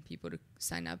people to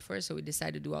sign up for it. So we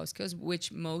decided to do all skills,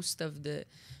 which most of the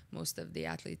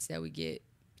athletes that we get,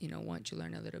 you know, want to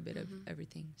learn a little bit of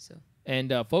everything. So.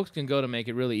 And folks can go to make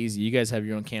it really easy. You guys have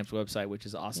your own camp's website, which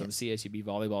is awesome,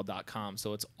 csubvolleyball.com.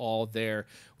 So it's all there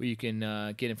where you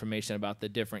can get information about the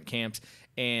different camps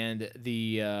and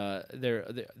the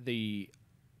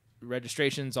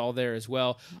registration's all there as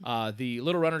well. The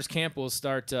Little Runners Camp will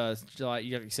start July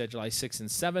 6th and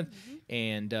 7th,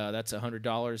 and that's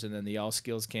 $100. And then the All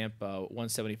Skills Camp,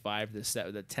 $175,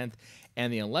 the 10th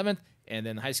and the 11th. And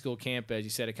then the high school camp, as you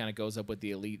said, it kind of goes up with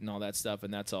the elite and all that stuff,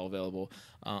 and that's all available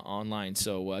online.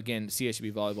 So again,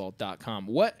 csubvolleyball.com.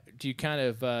 What do you kind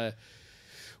of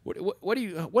what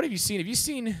have you seen? Have you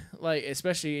seen, like,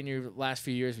 especially in your last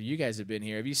few years when you guys have been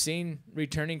here, have you seen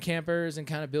returning campers and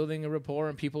kind of building a rapport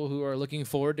and people who are looking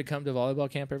forward to come to volleyball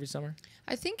camp every summer?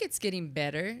 I think it's getting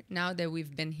better now that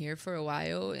we've been here for a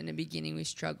while. In the beginning, we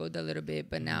struggled a little bit,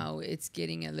 but now it's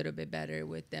getting a little bit better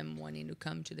with them wanting to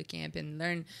come to the camp and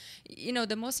learn. You know,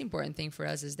 the most important thing for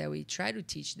us is that we try to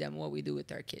teach them what we do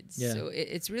with our kids. Yeah. So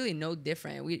it's really no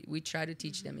different. We try to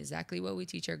teach them exactly what we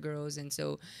teach our girls, and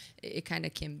so it kind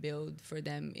of can build for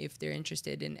them if they're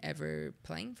interested in ever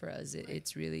playing for us.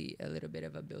 It's really a little bit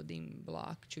of a building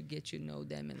block to get you to know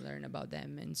them and learn about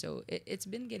them, and so it's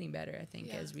been getting better, I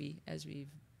think, as we've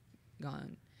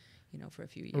gone, you know, for a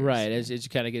few years. Right, as you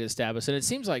kind of get established, and it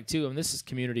seems like too. I mean, this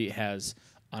community has.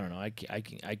 I don't know.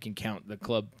 I can count the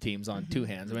club teams on two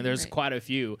hands. I mean, there's quite a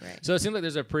few. Right. So it seems like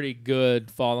there's a pretty good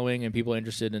following and people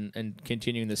interested in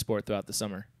continuing the sport throughout the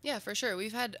summer. Yeah, for sure.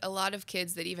 We've had a lot of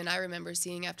kids that even I remember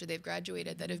seeing after they've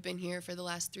graduated that have been here for the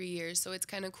last 3 years. So it's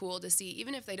kind of cool to see,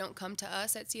 even if they don't come to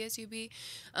us at CSUB,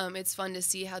 it's fun to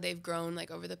see how they've grown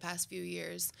like over the past few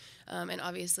years. And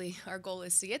obviously our goal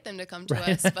is to get them to come to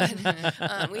us,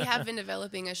 but we have been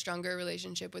developing a stronger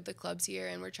relationship with the clubs here,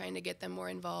 and we're trying to get them more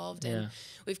involved. And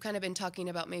we've kind of been talking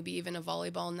about maybe even a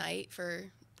volleyball night for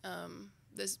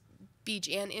this beach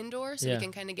and indoor, so we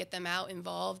can kind of get them out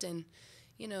involved and,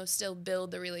 still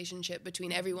build the relationship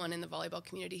between everyone in the volleyball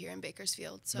community here in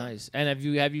Bakersfield. So. Nice. And have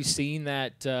you seen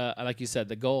that? Like you said,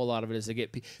 the goal, a lot of it is to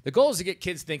get the goal is to get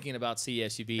kids thinking about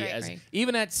CSUB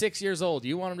even at 6 years old.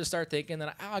 You want them to start thinking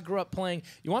that I grew up playing.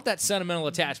 You want that sentimental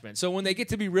attachment. So when they get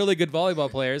to be really good volleyball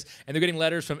players and they're getting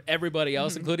letters from everybody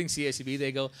else, including CSUB,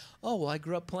 they go, "Oh, well, I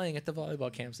grew up playing at the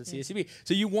volleyball camps at CSUB."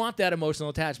 So you want that emotional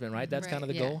attachment, right? That's kind of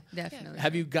the goal. Definitely.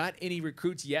 Have you got any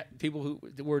recruits yet? People who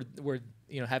were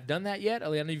have done that yet? I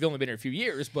know you've only been here a few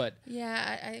years, but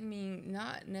yeah, I mean,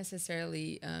 not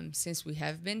necessarily since we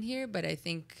have been here, but I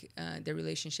think the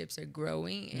relationships are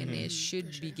growing, and it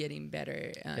should be getting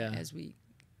better as we.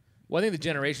 Well, I think the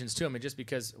generations too. I mean, just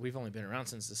because we've only been around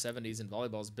since the '70s, and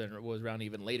volleyball's was around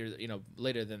even later.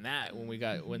 Later than that, when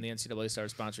when the NCAA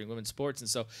started sponsoring women's sports, and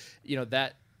so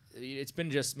that it's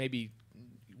been just maybe.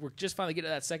 We're just finally getting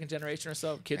to that second generation or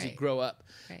so kids who grow up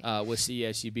with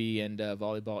CSUB and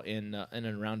volleyball in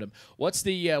and around them. What's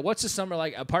the summer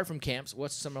like apart from camps?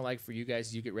 What's the summer like for you guys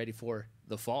as you get ready for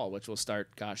the fall, which will start,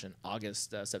 in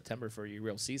August, September for your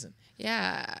real season?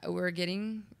 Yeah, we're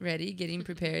getting ready, getting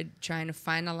prepared, trying to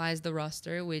finalize the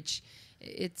roster, which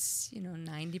it's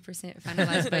 90%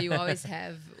 finalized, but you always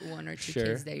have one or two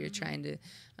kids that you're trying to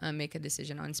make a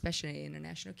decision on, especially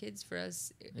international kids. For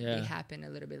us, they happen a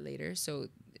little bit later, so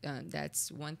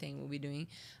that's one thing we'll be doing.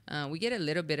 We get a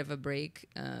little bit of a break,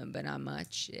 but not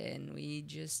much, and we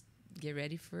just get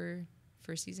ready for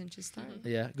season to start.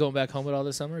 Yeah, going back home at all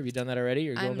this summer? Have you done that already?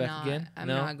 Or going back again? I'm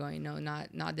not going. No,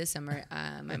 not this summer.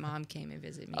 My mom came and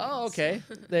visited me. Oh, okay.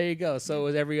 So. There you go. So it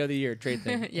was every other year trade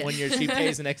thing. Yes. 1 year she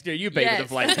pays, the next year you pay for the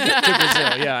flight to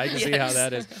Brazil. Yeah, I can see how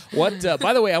that is. What?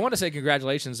 By the way, I want to say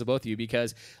congratulations to both of you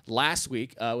because last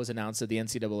week was announced that the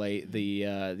NCAA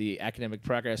the academic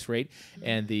progress rate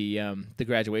and the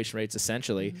graduation rates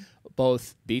essentially.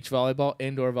 Both beach volleyball,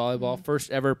 indoor volleyball,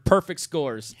 first ever perfect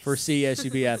scores for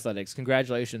CSUB athletics.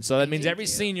 Congratulations. So that means every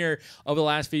senior over the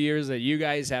last few years that you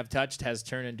guys have touched has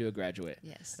turned into a graduate.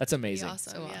 Yes. That's amazing.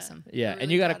 Awesome. So awesome. Yeah, really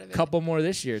and you got a couple more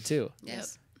this year too.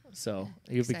 Yes. So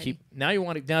you keep now you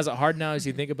want to now is it hard now as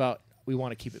you think about we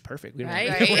want to keep it perfect. We don't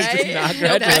want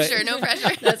no pressure, no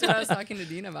pressure. That's what I was talking to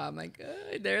Dean about. I'm like,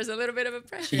 there's a little bit of a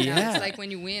pressure now. It's like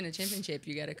when you win a championship,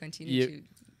 you got to continue to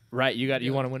Right,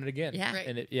 you want to win it again. Yeah,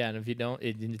 and and if you don't,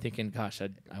 you're thinking, "Gosh, I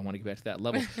want to get back to that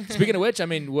level." Speaking of which, I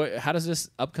mean, how does this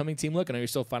upcoming team look? I know you're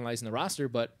still finalizing the roster,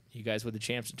 but you guys were the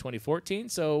champs in 2014.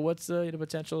 So, what's the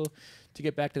potential to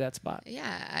get back to that spot?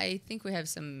 Yeah, I think we have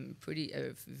some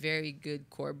very good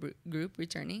core group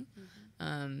returning,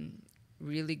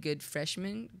 really good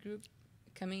freshman group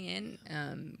coming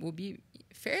in. We'll be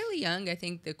fairly young. I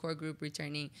think the core group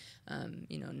returning,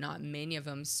 not many of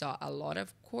them saw a lot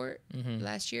of court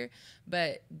last year,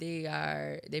 but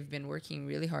they've been working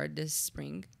really hard this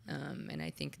spring, and I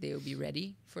think they will be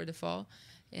ready for the fall.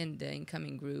 And the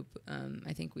incoming group,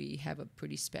 I think we have a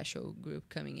pretty special group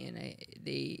coming in.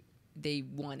 They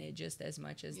want it just as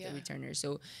much as the returners,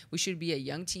 so we should be a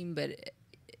young team, but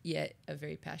yet a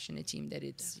very passionate team that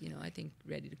it's I think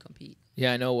ready to compete.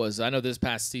 Yeah, I know this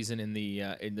past season in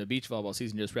the beach volleyball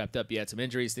season just wrapped up. You had some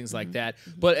injuries, things like that.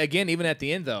 But again, even at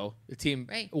the end though, the team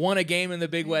won a game in the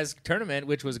Big West tournament,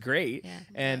 which was great. Yeah.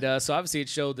 And so obviously it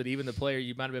showed that even the player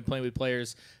you might have been playing with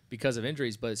players because of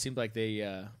injuries, but it seemed like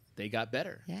they got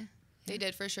better. Yeah. They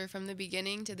did for sure from the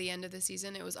beginning to the end of the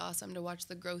season. It was awesome to watch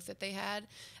the growth that they had.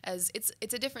 As it's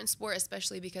a different sport,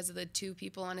 especially because of the two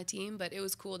people on a team, but it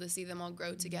was cool to see them all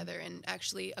grow together and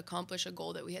actually accomplish a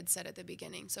goal that we had set at the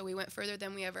beginning. So we went further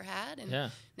than we ever had,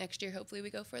 and next year hopefully we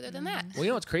go further than that.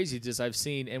 Well, what's crazy is I've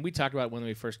seen, and we talked about it when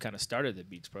we first kind of started the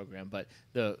beach program, but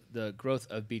the growth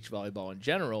of beach volleyball in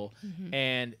general,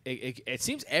 and it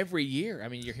seems every year. I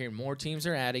mean, you're hearing more teams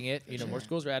are adding it. More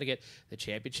schools are adding it. The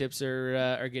championships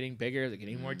are getting bigger. They're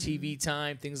getting more TV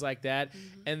time, things like that.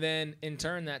 And then, in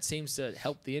turn, that seems to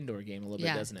help the indoor game a little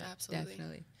bit, doesn't it? Absolutely.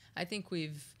 Definitely. I think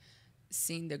we've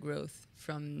seen the growth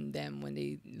from them when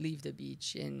they leave the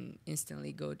beach and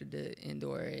instantly go to the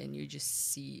indoor, and you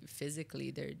just see physically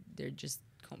they're just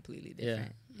completely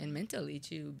different. And mentally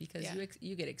too, because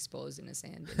you get exposed in the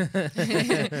sand.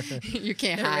 You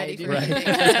can't hide.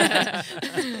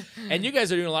 And you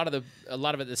guys are doing a lot of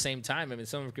it at the same time. I mean,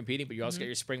 some are competing, but you also got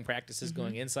your spring practices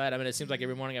going inside. I mean, it seems like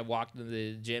every morning I walked into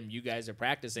the gym, you guys are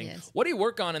practicing. Yes. What do you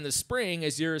work on in the spring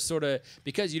as you're sort of,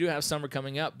 because you do have summer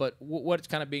coming up, but what's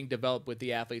kind of being developed with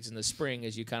the athletes in the spring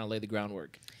as you kind of lay the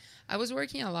groundwork? I was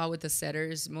working a lot with the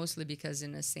setters, mostly because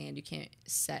in the sand you can't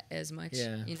set as much,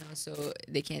 so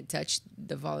they can't touch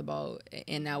the volleyball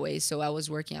in that way. So I was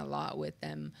working a lot with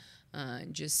them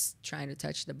just trying to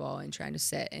touch the ball and trying to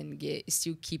set and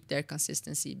still keep their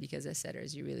consistency, because as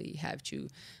setters you really have to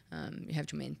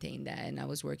maintain that. And I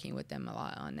was working with them a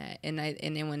lot on that. And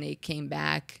then when they came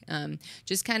back,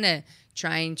 just kind of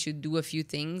trying to do a few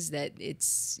things that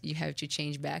you have to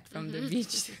change back from the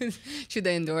beach to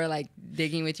the indoor, like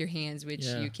digging with your hands, which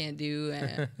you can't do.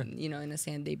 In the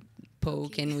sand they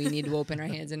poke, and we need to open our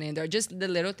hands in the indoor. Just the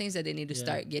little things that they need to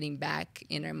start getting back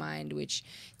in their mind, which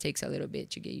takes a little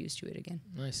bit to get used to it again.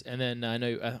 Nice. And then I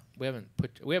know we haven't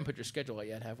put your schedule out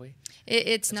yet, have we?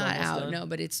 It's not out, done? no,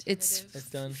 but it's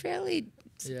done. Fairly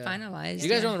finalized. You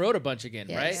guys are on the road a bunch again,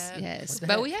 right? Yes,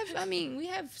 but we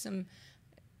have some.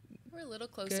 We're a little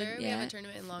closer. Good, we have a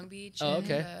tournament in Long Beach. Oh,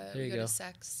 okay. And, there you go go. To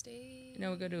Sac State.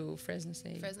 No, we go to Fresno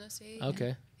State.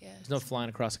 Okay. Yeah. There's no flying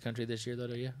across the country this year, though,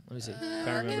 do you? Let me see.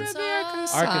 Can't remember.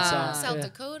 Arkansas. South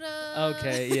Dakota.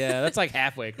 Okay, yeah. That's like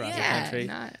halfway across the country.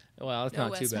 Well, it's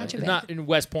not too bad. It's not in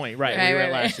West Point, right? Where you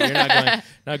were last year. You're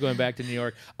not going back to New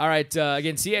York. All right.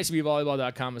 Again,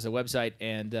 CSUBvolleyball.com is a website,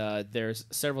 and there's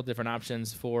several different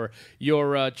options for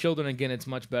your children. Again, it's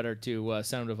much better to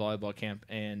send them to volleyball camp,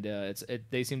 and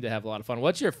they seem to have a lot of fun.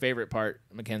 What's your favorite part,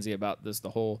 Mackenzie, about this? The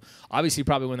whole, obviously,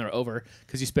 probably when they're over,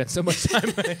 because you spent so much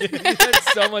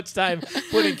time,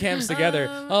 putting camps together.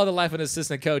 The life of an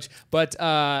assistant coach. But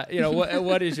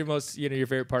what is your most your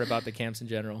favorite part about the camps in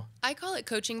general? I call it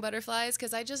coaching butterflies,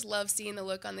 because I just love seeing the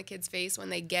look on the kids' face when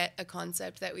they get a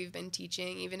concept that we've been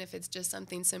teaching, even if it's just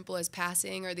something simple as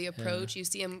passing or the approach. You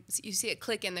see it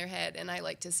click in their head, and I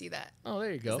like to see that. Oh,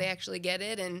 there you go. They actually get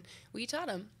it, and we taught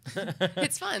them.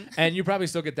 It's fun. And you probably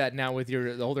still get that now with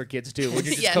the older kids too. When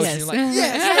you're just Yes. coaching,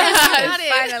 Yes. you're like, Got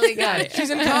it. Finally got it. She's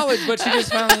in college, but she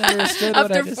just finally understood.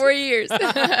 After 4 years.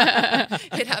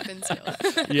 It happens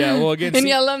still. Yeah. Well, again, in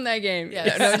the alumni game.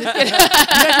 Yes. No, just kidding. you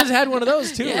guys just had one of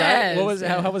those too, Yes. right? What was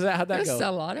how was that? How'd that It go? was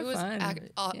a lot of It was fun.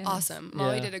 awesome.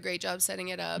 Molly Yeah. did a great job setting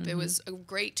it up. It was a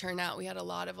great turnout. We had a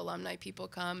lot of alumni people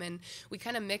come, and we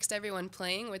kind of mixed everyone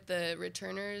playing with the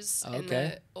returners and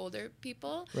the older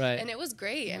people. Right. And it was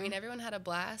great. I mean, everyone had a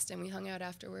blast, and we hung out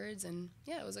afterwards, and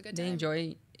it was a good time. They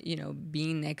enjoy,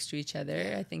 being next to each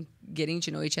other. I think getting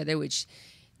to know each other, which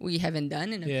we haven't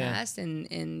done in the past,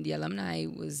 and the alumni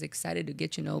was excited to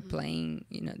get to know playing,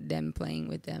 them playing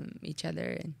with each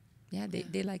other, and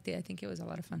they liked it. I think it was a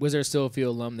lot of fun. Was there still a few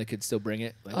alum that could still bring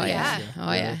it? Like, Oh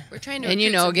yeah. We're trying to and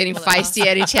recruit some getting people that feisty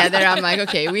at each other. I'm like,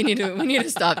 okay, we need to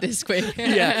stop this quick.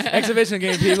 Yeah, exhibition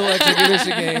game, people.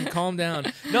 Exhibition game. Calm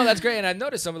down. No, that's great. And I've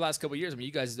noticed over the last couple of years,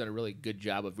 you guys have done a really good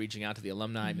job of reaching out to the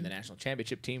alumni and the national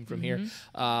championship team from here.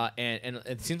 And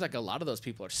it seems like a lot of those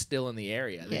people are still in the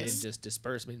area. They didn't just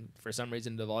disperse. I mean, for some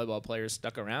reason, the volleyball players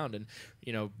stuck around and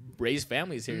raised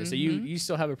families here. So you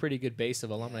still have a pretty good base of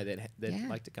alumni that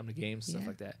like to come to games, stuff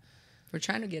like that. We're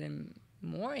trying to get them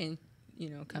more in,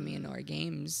 coming into our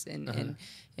games and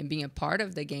being a part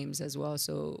of the games as well.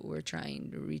 So we're trying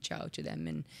to reach out to them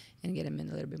and get them a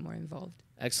little bit more involved.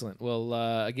 Excellent. Well,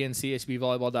 again,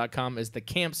 CSUBvolleyball.com is the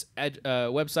camp's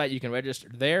website. You can register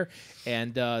there.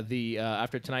 And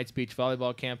after tonight's beach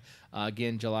volleyball camp,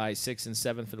 again, July 6th and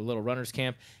 7th for the Little Runners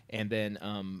camp. And then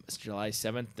July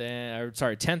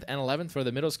 10th and 11th for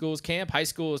the middle school's camp. High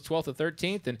school is 12th and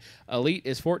 13th. And elite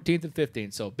is 14th and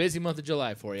 15th. So busy month of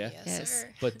July for you. Yes, sir.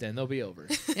 But then they'll be over.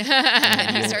 And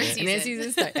then you start season. And then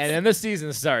season starts. And then the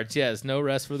season starts. Yes, no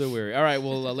rest for the weary. All right,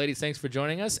 well, ladies, thanks for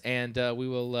joining us, and we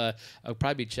will I'll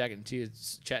probably be chatting to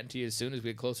you as soon as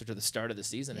we get closer to the start of the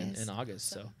season in August.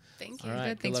 So thank you. All right,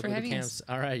 good Thanks luck for with having the us. camps.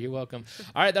 All right, you're welcome.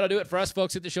 All right, that'll do it for us,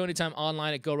 folks. Hit the show anytime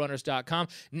online at GoRunners.com.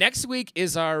 Next week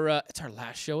is our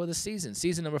last show of the season.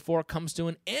 Season number 4 comes to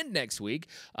an end next week.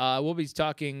 We'll be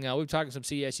talking some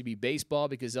CSUB baseball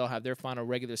because they'll have their final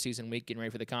regular season week getting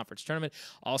ready for the conference tournament.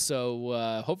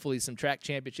 Also, hopefully some track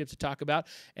championships to talk about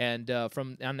and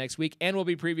from on next week. And we'll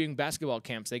be previewing basketball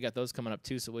camps. They got those coming up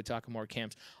too, so we'll be talking more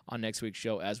camps on next week's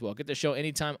show as well. Get the show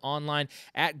anytime online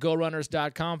at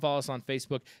GoRunners.com. Follow us on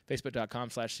Facebook,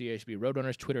 Facebook.com/CSUB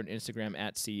Roadrunners, Twitter and Instagram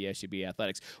at CSUB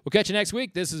Athletics. We'll catch you next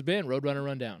week. This has been Roadrunner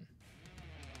Rundown.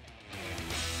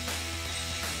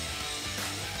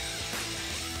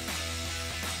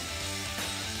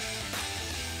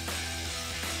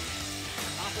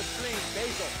 Off the screen,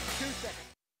 Basil, 2 seconds.